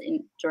 months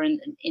in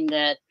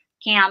the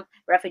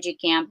refugee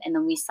camp, and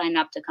then we signed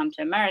up to come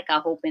to America,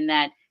 hoping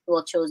that we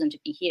were chosen to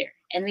be here,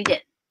 and we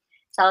did.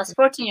 So I was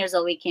 14 years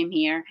old. We came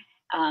here.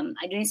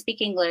 I didn't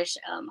speak English.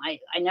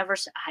 I never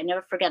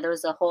forget. There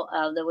was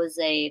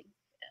a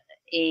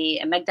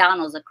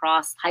McDonald's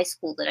across high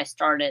school that I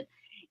started,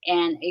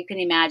 and you can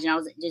imagine I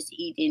was just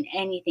eating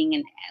anything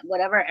and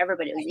whatever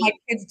everybody was Like eating.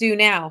 kids do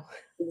now.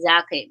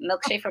 Exactly,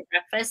 milkshake for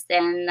breakfast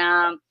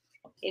and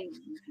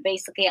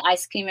basically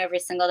ice cream every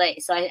single day.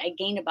 So I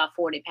gained about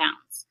 40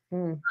 pounds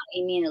Mm,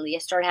 immediately. I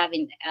started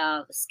having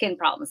skin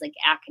problems like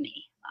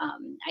acne.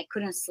 I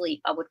couldn't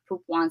sleep. I would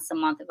poop once a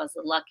month if I was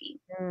lucky.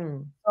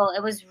 mm. So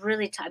it was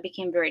really, I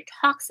became very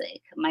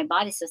toxic. My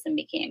body system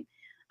became,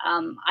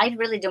 I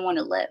really didn't want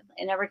to live.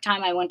 And every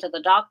time I went to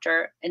the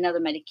doctor, another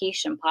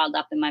medication piled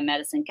up in my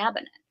medicine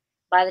cabinet.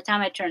 By the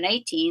time I turned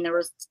 18, there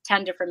was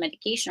 10 different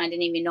medication. I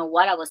didn't even know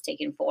what I was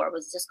taking for. It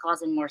was just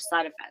causing more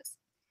side effects.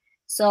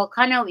 So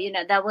kind of,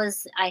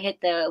 I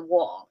hit the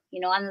wall,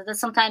 and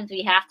sometimes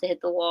we have to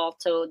hit the wall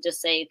to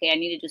just say, okay, I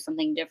need to do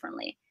something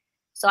differently.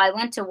 So I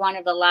went to one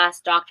of the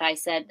last doctor. I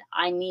said,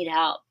 I need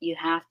help. You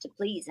have to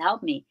please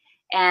help me.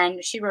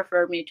 And she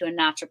referred me to a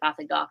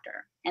naturopathic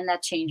doctor, and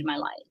that changed my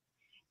life.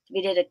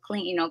 We did a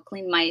clean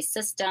my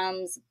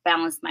systems,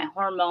 balanced my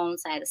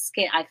hormones. I had a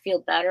skin. I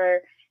feel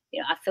better.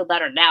 I feel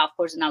better now, of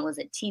course, than I was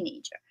a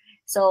teenager.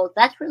 So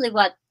that's really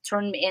what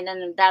turned me, and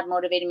then that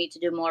motivated me to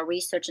do more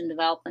research and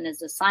development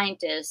as a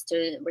scientist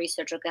to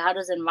research, okay, how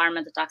does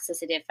environmental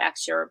toxicity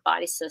affects your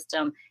body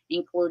system,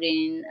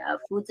 including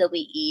foods that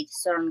we eat,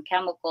 certain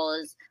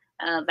chemicals,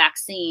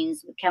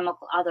 vaccines,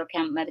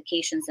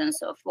 medications, and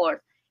so forth.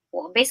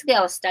 Well, basically,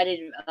 I was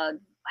studied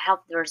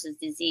health versus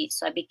disease.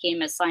 So I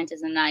became a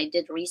scientist and I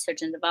did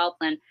research and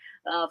development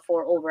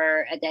for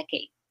over a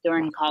decade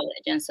during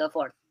college and so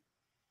forth.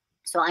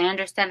 So I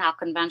understand how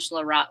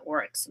conventional route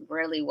works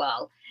really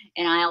well.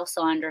 And I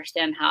also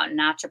understand how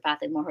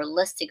naturopathic, more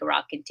holistic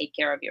route can take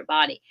care of your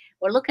body.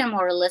 We're looking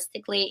more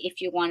holistically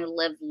if you want to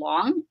live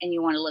long and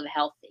you want to live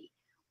healthy.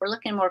 We're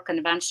looking more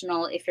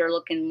conventional if you're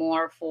looking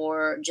more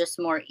for just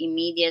more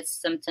immediate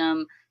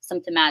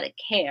symptomatic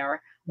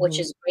care, which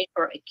Mhm. is great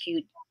for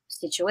acute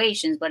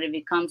situations. But if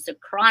it comes to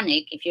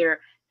chronic, if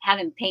you're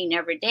having pain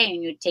every day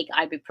and you take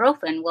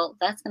ibuprofen, well,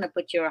 that's going to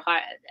put you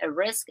at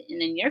risk in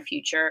the near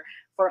future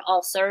for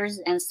ulcers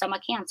and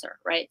stomach cancer,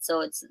 right?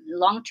 So it's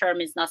long term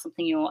is not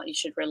something you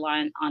should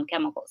rely on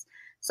chemicals.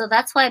 So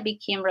that's why I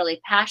became really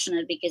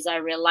passionate because I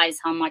realized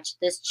how much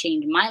this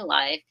changed my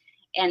life.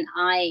 And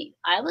I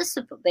was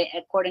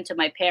according to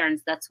my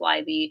parents, that's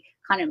why we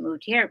kind of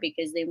moved here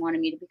because they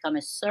wanted me to become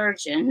a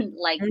surgeon,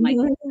 like my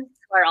Mhm.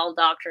 are all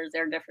doctors,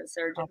 they're different God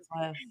surgeons.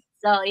 bless.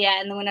 So yeah,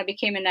 and then when I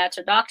became a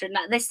natural doctor,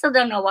 now, they still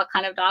don't know what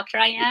kind of doctor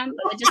I am,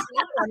 but I just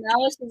let them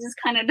know. She just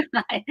kind of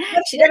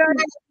That's she what I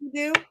doesn't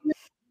do.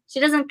 she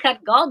doesn't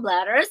cut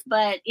gallbladders,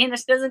 but she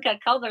doesn't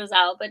cut colors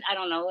out. But I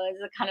don't know, is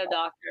the kind of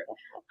doctor.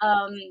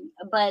 Um,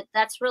 but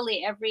that's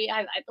really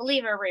I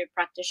believe every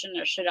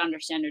practitioner should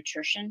understand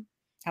nutrition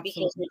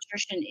because Absolutely.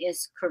 nutrition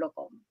is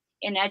critical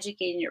in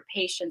educating your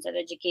patients and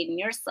educating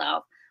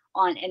yourself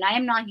on. And I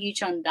am not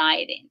huge on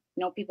dieting.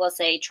 You know, people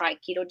say try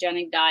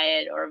ketogenic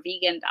diet or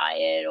vegan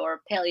diet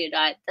or paleo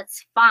diet.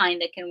 That's fine.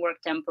 That can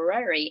work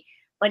temporary,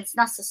 but it's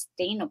not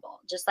sustainable.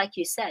 Just like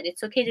you said,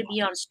 it's okay to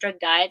be on strict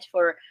diet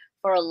for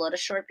a little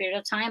short period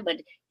of time, but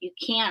you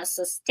can't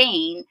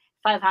sustain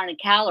 500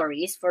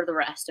 calories for the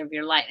rest of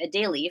your life,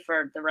 daily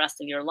for the rest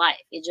of your life.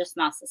 It's just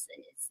not,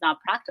 it's not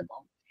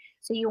practical.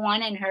 So you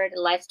want to inherit a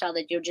lifestyle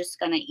that you're just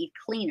going to eat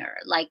cleaner,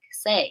 like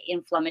say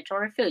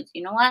inflammatory foods.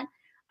 You know what?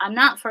 I'm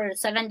not for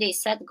 7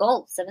 days set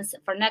goal.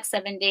 For next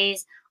 7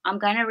 days, I'm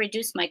going to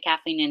reduce my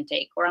caffeine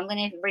intake, or I'm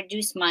going to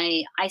reduce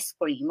my ice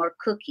cream or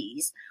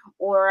cookies,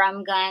 or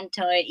I'm going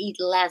to eat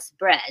less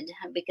bread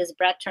because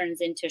bread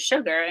turns into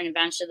sugar, and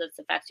eventually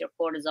that affects your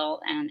cortisol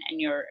and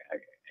your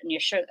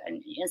sugar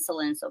and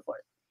insulin and so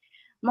forth.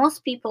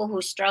 Most people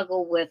who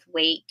struggle with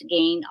weight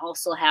gain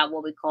also have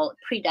what we call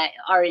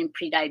are in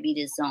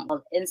pre-diabetes zone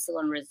of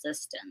insulin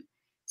resistant.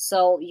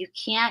 So you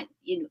can't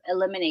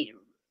eliminate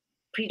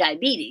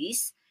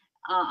pre-diabetes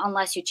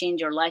unless you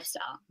change your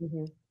lifestyle.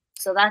 Mhm.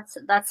 So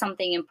that's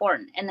something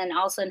important. And then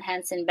also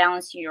enhancing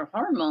balancing your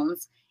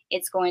hormones,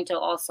 it's going to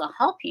also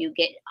help you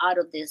get out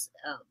of this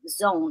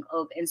zone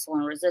of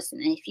insulin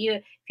resistance. And if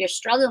you're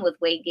struggling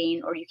with weight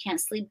gain, or you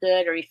can't sleep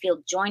good, or you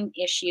feel joint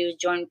issues,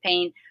 joint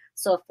pain,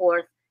 so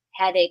forth,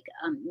 headache,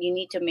 you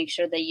need to make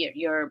sure that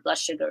your blood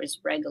sugar is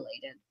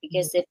regulated. Mhm.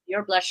 Because if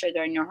your blood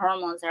sugar and your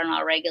hormones are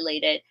not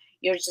regulated,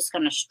 you're just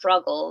going to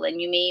struggle.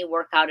 And you may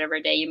work out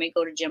every day, you may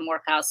go to gym,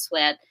 work out,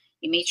 sweat,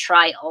 you may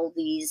try all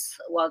these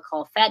what I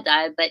call fat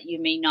diet, but you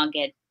may not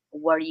get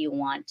where you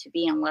want to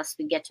be unless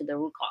we get to the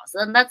root cause.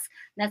 And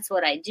that's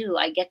what I do.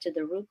 I get to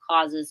the root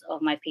causes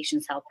of my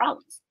patients' health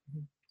problems.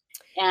 Mhm.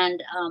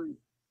 And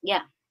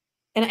yeah,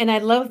 And I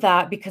love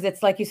that because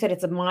it's like you said,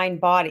 it's a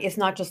mind body. It's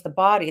not just the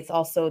body, it's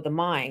also the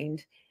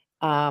mind,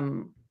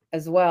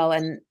 as well.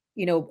 And,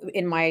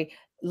 in my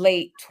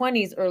late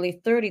 20s,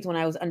 early 30s, when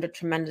I was under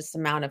tremendous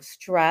amount of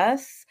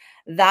stress,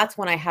 that's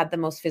when I had the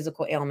most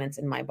physical ailments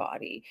in my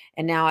body.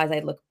 And now as I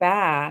look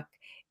back,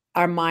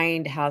 our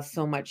mind has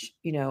so much,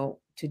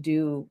 to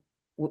do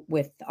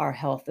with our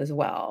health as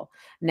well.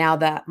 Now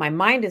that my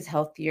mind is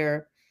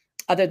healthier,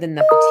 other than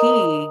the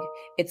fatigue,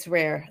 it's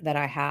rare that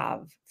I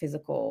have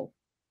physical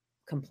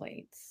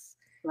complaints.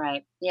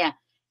 right. Yeah.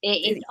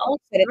 It It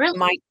also said it's really,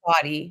 mind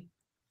body.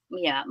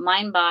 yeah,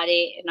 mind,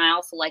 body, and I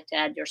also like to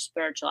add your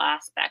spiritual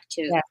aspect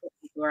too. Yeah.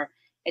 Where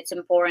it's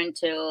important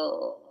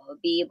to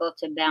be able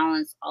to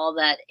balance all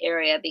that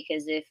area,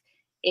 because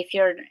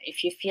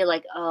if you feel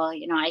like, oh,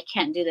 I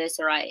can't do this,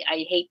 or I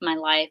hate my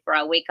life, or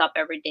I wake up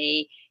every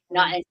day Mm,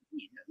 not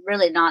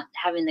really not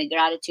having the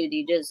gratitude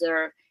you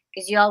deserve,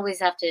 because you always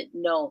have to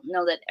know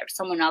that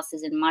someone else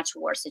is in much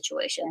worse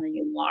situation than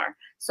you are.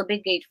 So be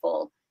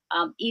grateful.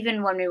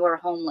 Even when we were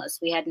homeless,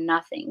 we had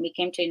nothing. We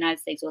came to the United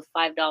States with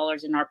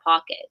 $5 in our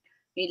pocket.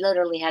 We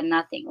literally had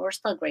nothing. We're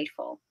still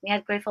grateful. We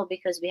had grateful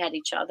because we had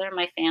each other,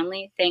 my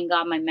family. Thank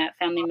God, my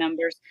family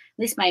members,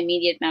 at least my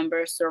immediate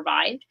members,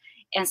 survived.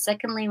 And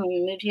secondly, when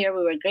we moved here,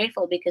 we were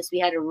grateful because we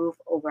had a roof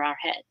over our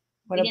head.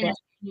 what We a didn't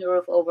blessing. have any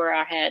roof over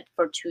our head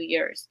for 2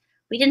 years.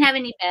 We didn't have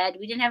any bed.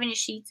 We didn't have any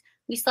sheets.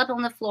 We slept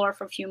on the floor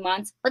for a few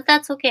months, but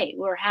that's okay.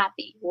 We're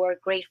happy. We're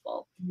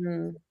grateful.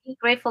 Mhm. Be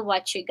grateful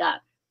what you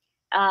got.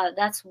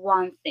 That's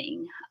one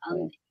thing.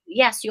 Yeah.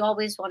 Yes, you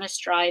always want to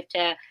strive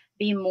to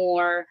be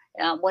more,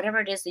 whatever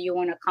it is that you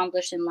want to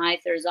accomplish in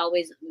life.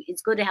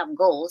 It's good to have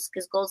goals,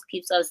 because goals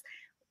keeps us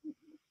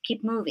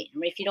keep moving.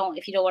 If you don't,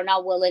 are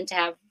not willing to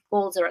have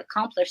goals or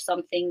accomplish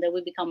something, then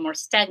we become more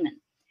stagnant.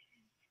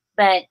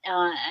 but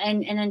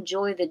and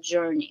enjoy the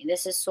journey.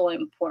 This is so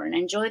important.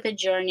 Enjoy the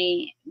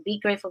journey. Be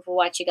grateful for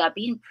what you got.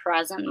 Be in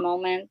present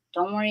moment.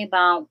 Don't worry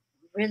about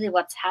really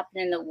what's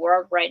happening in the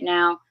world right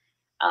now.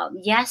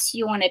 Yes,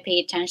 you want to pay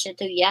attention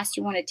to. Yes,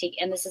 you want to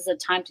take, and this is a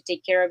time to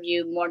take care of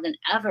you more than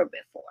ever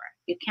before.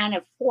 You can't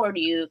afford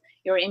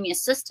your immune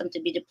system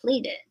to be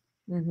depleted.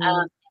 Hmm.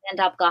 End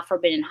up, God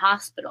forbid, in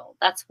hospital.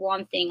 That's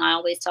one thing I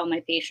always tell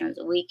my patients: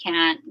 we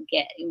can't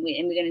get, and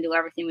we're going to do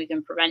everything we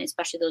can prevent,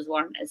 especially those who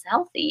aren't as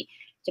healthy,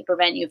 to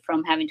prevent you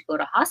from having to go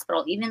to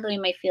hospital. Even though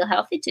you may feel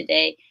healthy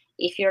today,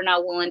 if you're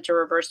not willing to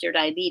reverse your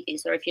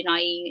diabetes, or if you're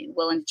not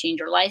willing to change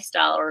your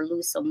lifestyle or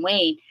lose some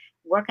weight,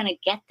 we're going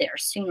to get there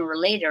sooner or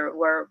later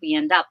where we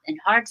end up. And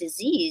heart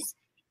disease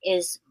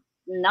is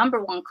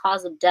number one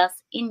cause of death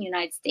in the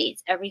United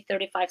States. Every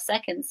 35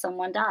 seconds,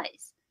 someone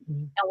dies.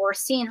 And we're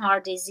seeing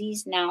heart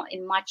disease now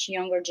in much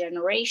younger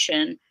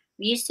generation.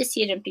 We used to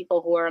see it in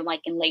people who are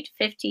like in late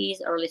 50s,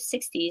 early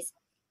 60s.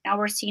 Now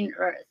we're seeing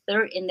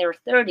in their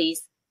 30s,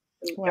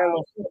 early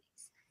Wow. 40s.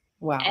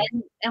 Wow.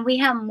 And we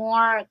have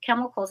more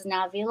chemicals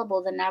now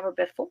available than ever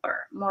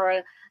before,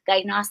 more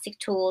diagnostic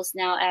tools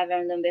now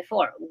ever than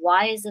before.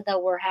 Why is it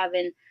that we're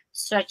having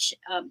such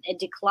a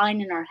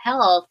decline in our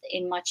health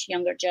in much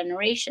younger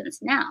generations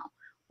now?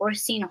 We're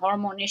seeing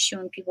hormone issue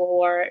in people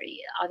who are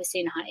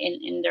obviously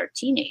in their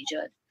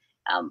teenagehood,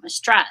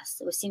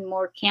 stress. We're seeing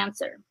more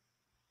cancer.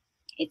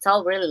 It's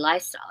all really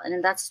lifestyle, and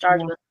then that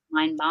starts Yeah. with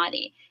mind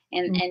body.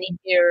 And if Mhm.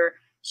 you're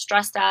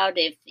stressed out,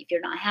 if you're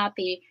not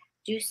happy,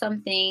 do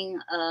something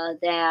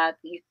that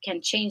you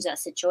can change that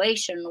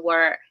situation,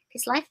 where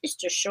because life is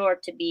too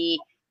short to be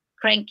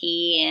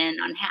cranky and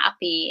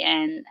unhappy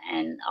and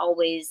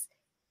always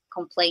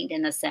complained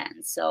in a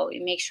sense. So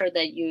you make sure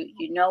that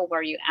you know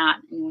where you're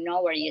at, and you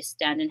know where you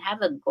stand, and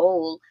have a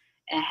goal,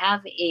 and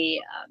have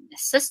a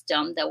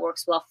system that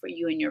works well for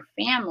you and your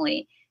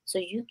family, so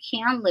you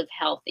can live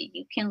healthy.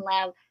 You can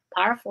live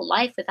powerful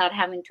life without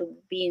having to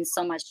be in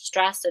so much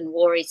stress and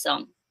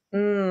worrisome.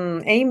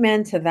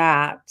 Amen to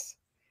that.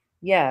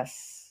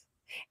 Yes.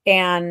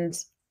 And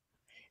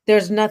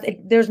there's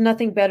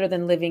nothing better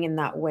than living in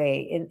that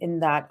way, in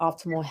that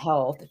optimal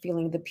health,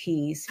 feeling the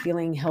peace,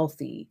 feeling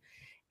healthy,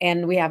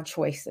 and we have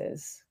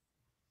choices.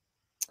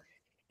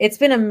 It's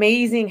been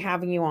amazing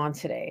having you on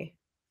today.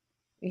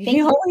 Thank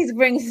You you. always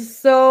bring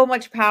so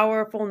much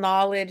powerful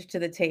knowledge to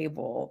the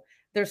table.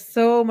 There's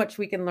so much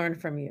we can learn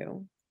from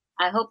you.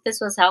 I hope this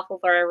was helpful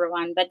for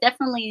everyone. But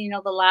definitely,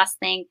 the last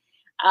thing,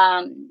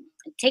 um,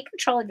 take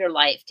control of your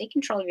life, take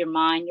control of your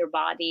mind, your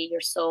body,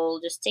 your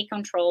soul. Just take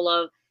control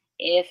of,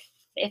 if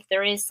if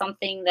there is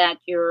something that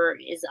you're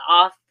is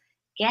off,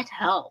 get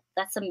help.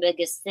 That's the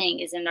biggest thing.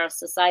 Is in our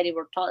society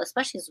we're taught,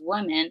 especially as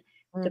women,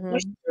 to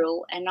push Mhm.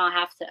 through and not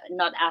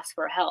ask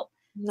for help.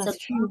 So That's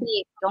don't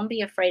true.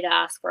 be afraid to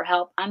ask for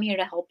help. I'm here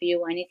to help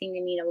you. Anything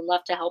you need, I would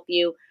love to help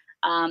you.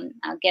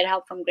 Get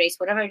help from Grace,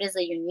 whatever it is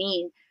that you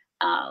need.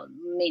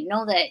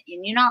 Know that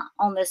you're not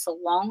on this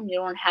alone. You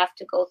don't have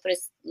to go through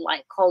this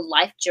like called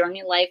life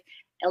journey, life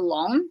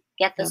alone.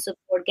 Get the Yeah,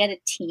 support, get a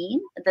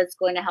team that's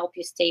going to help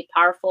you stay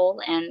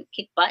powerful and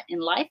kick butt in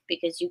life,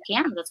 because you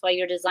can. That's why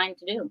you're designed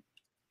to do.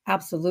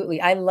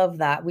 absolutely. I love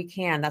that. We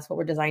can. That's what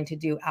we're designed to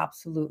do.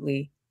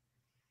 Absolutely.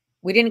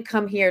 We didn't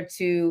come here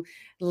to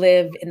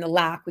live in the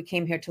lack. We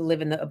came here to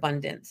live in the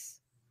abundance.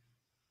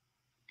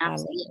 I love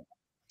Absolutely.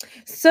 it.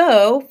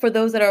 So, for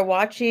those that are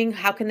watching,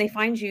 how can they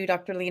find you,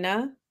 Dr.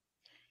 Lena?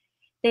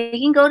 They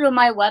can go to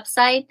my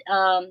website,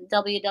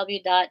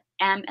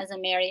 www.m as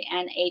in Mary,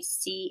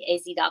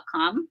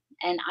 nhcaz.com.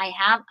 And I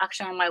have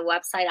actually on my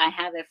website, I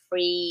have a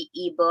free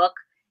ebook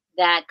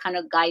that kind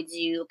of guides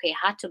you, okay,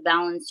 how to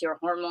balance your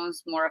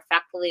hormones more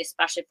effectively,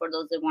 especially for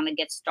those that want to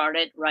get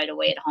started right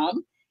away at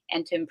home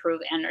and to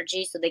improve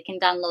energy. So they can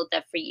download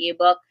that free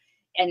ebook.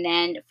 And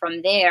then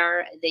from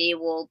there, they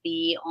will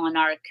be on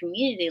our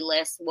community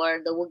list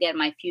where they will get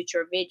my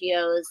future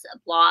videos,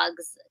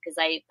 blogs, because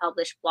I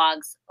publish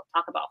blogs,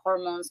 talk about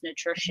hormones, Mhm.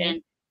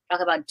 nutrition, talk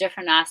about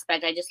different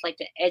aspects. I just like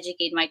to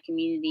educate my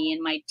community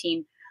and my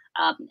team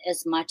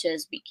as much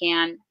as we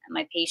can,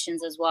 my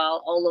patients as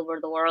well, all over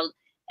the world.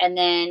 And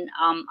then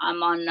I'm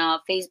on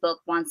Facebook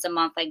once a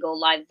month. I go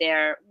live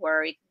there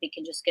where they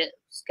can just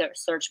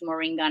search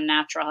Moringa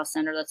Natural Health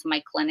Center. That's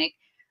my clinic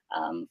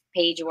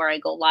page where I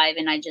go live,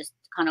 and I just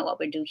kind of what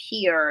we do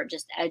here,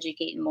 just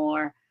educate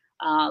more.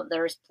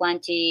 There's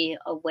plenty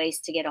of ways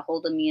to get a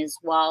hold of me as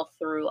well,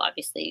 through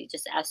obviously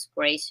just ask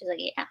Grace. She's like,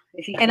 yeah,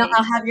 if you And I'll can.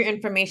 I'll have your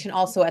information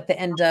also at the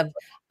end of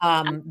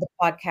the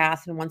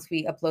podcast. And once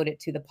we upload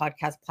it to the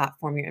podcast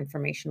platform, your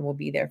information will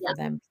be there Yeah, for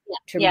them yeah,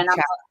 to yeah. And reach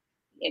out.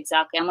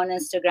 exactly. I'm on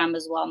Instagram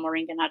as well,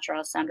 Moringa Natural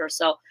Health Center.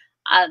 So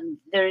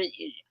there,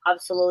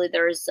 absolutely,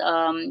 there's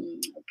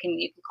you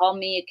can call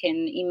me, you can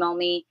email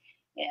me.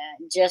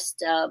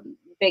 Just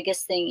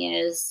biggest thing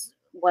is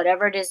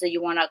whatever it is that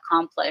you want to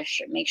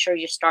accomplish, make sure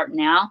you start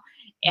now,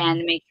 Mhm.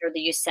 and make sure that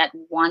you set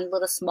one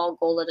little small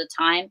goal at a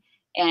time.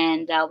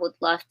 And I would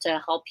love to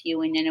help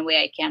you in any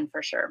way I can,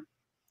 for sure.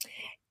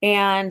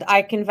 And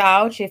I can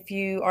vouch if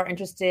you are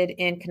interested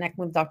in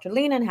connecting with Dr.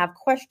 Lena and have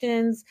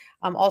questions,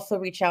 also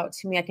reach out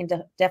to me. I can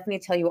definitely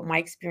tell you what my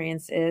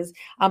experience is.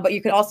 But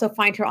you can also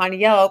find her on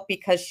Yelp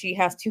because she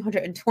has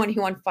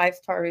 221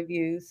 5-star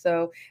reviews.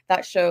 So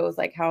that shows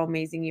like how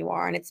amazing you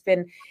are. And it's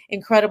been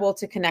incredible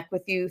to connect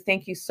with you.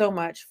 Thank you so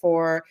much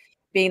for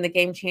being the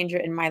game changer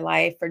in my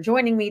life, for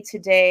joining me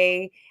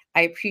today.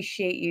 I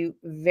appreciate you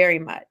very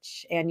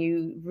much. And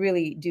you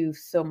really do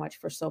so much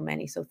for so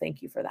many. So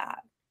thank you for that.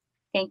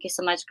 Thank you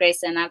so much,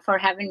 Grace, and for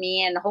having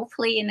me. And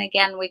hopefully, and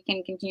again, we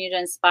can continue to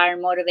inspire,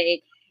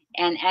 motivate,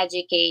 and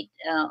educate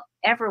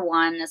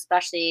everyone,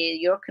 especially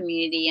your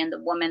community and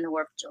the women who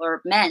are,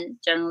 or men,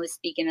 generally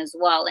speaking, as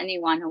well.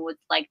 Anyone who would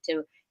like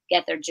to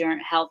get their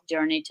health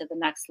journey to the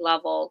next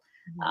level.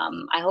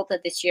 I hope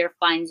that this year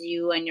finds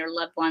you and your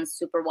loved ones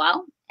super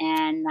well.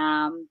 And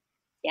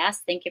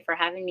yes, thank you for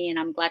having me, and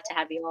I'm glad to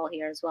have you all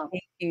here as well.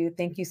 Thank you.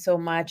 Thank you so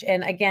much.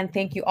 And again,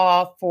 thank you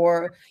all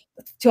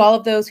to all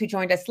of those who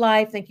joined us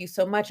live. Thank you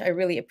so much. I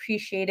really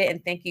appreciate it.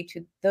 And thank you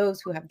to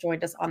those who have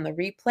joined us on the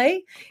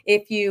replay.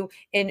 If you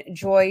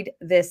enjoyed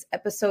this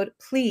episode,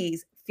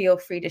 please feel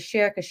free to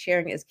share, because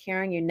sharing is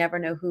caring. You never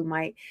know who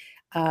might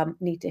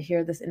need to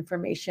hear this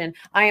information.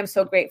 I am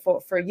so grateful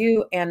for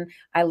you, and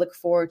I look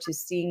forward to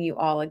seeing you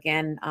all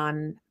again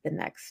on the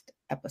next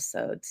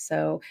episode.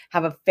 So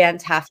have a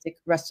fantastic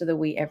rest of the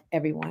week,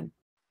 everyone.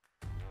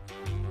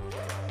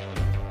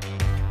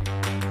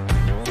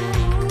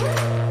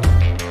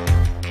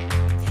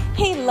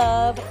 Hey,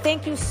 love,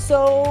 thank you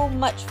so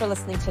much for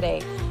listening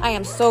today. I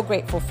am so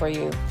grateful for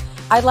you.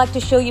 I'd like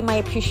to show you my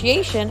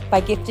appreciation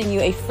by gifting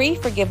you a free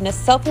forgiveness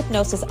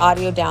self-hypnosis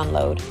audio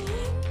download.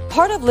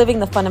 Part of living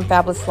the fun and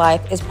fabulous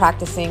life is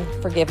practicing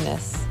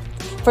forgiveness.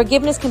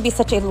 Forgiveness can be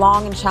such a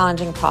long and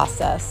challenging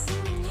process.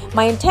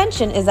 My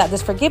intention is that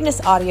this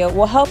forgiveness audio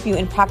will help you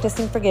in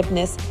practicing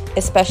forgiveness,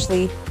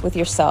 especially with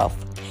yourself.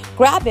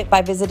 Grab it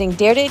by visiting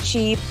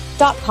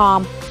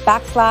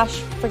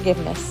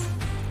daretoachieve.com/forgiveness.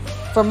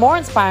 For more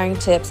inspiring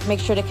tips, make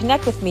sure to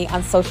connect with me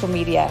on social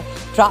media.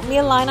 Drop me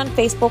a line on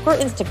Facebook or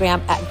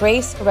Instagram at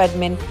Grace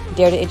Redmond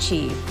Dare to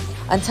Achieve.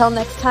 Until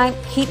next time,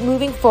 keep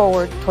moving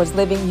forward towards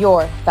living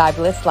your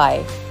fabulous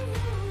life.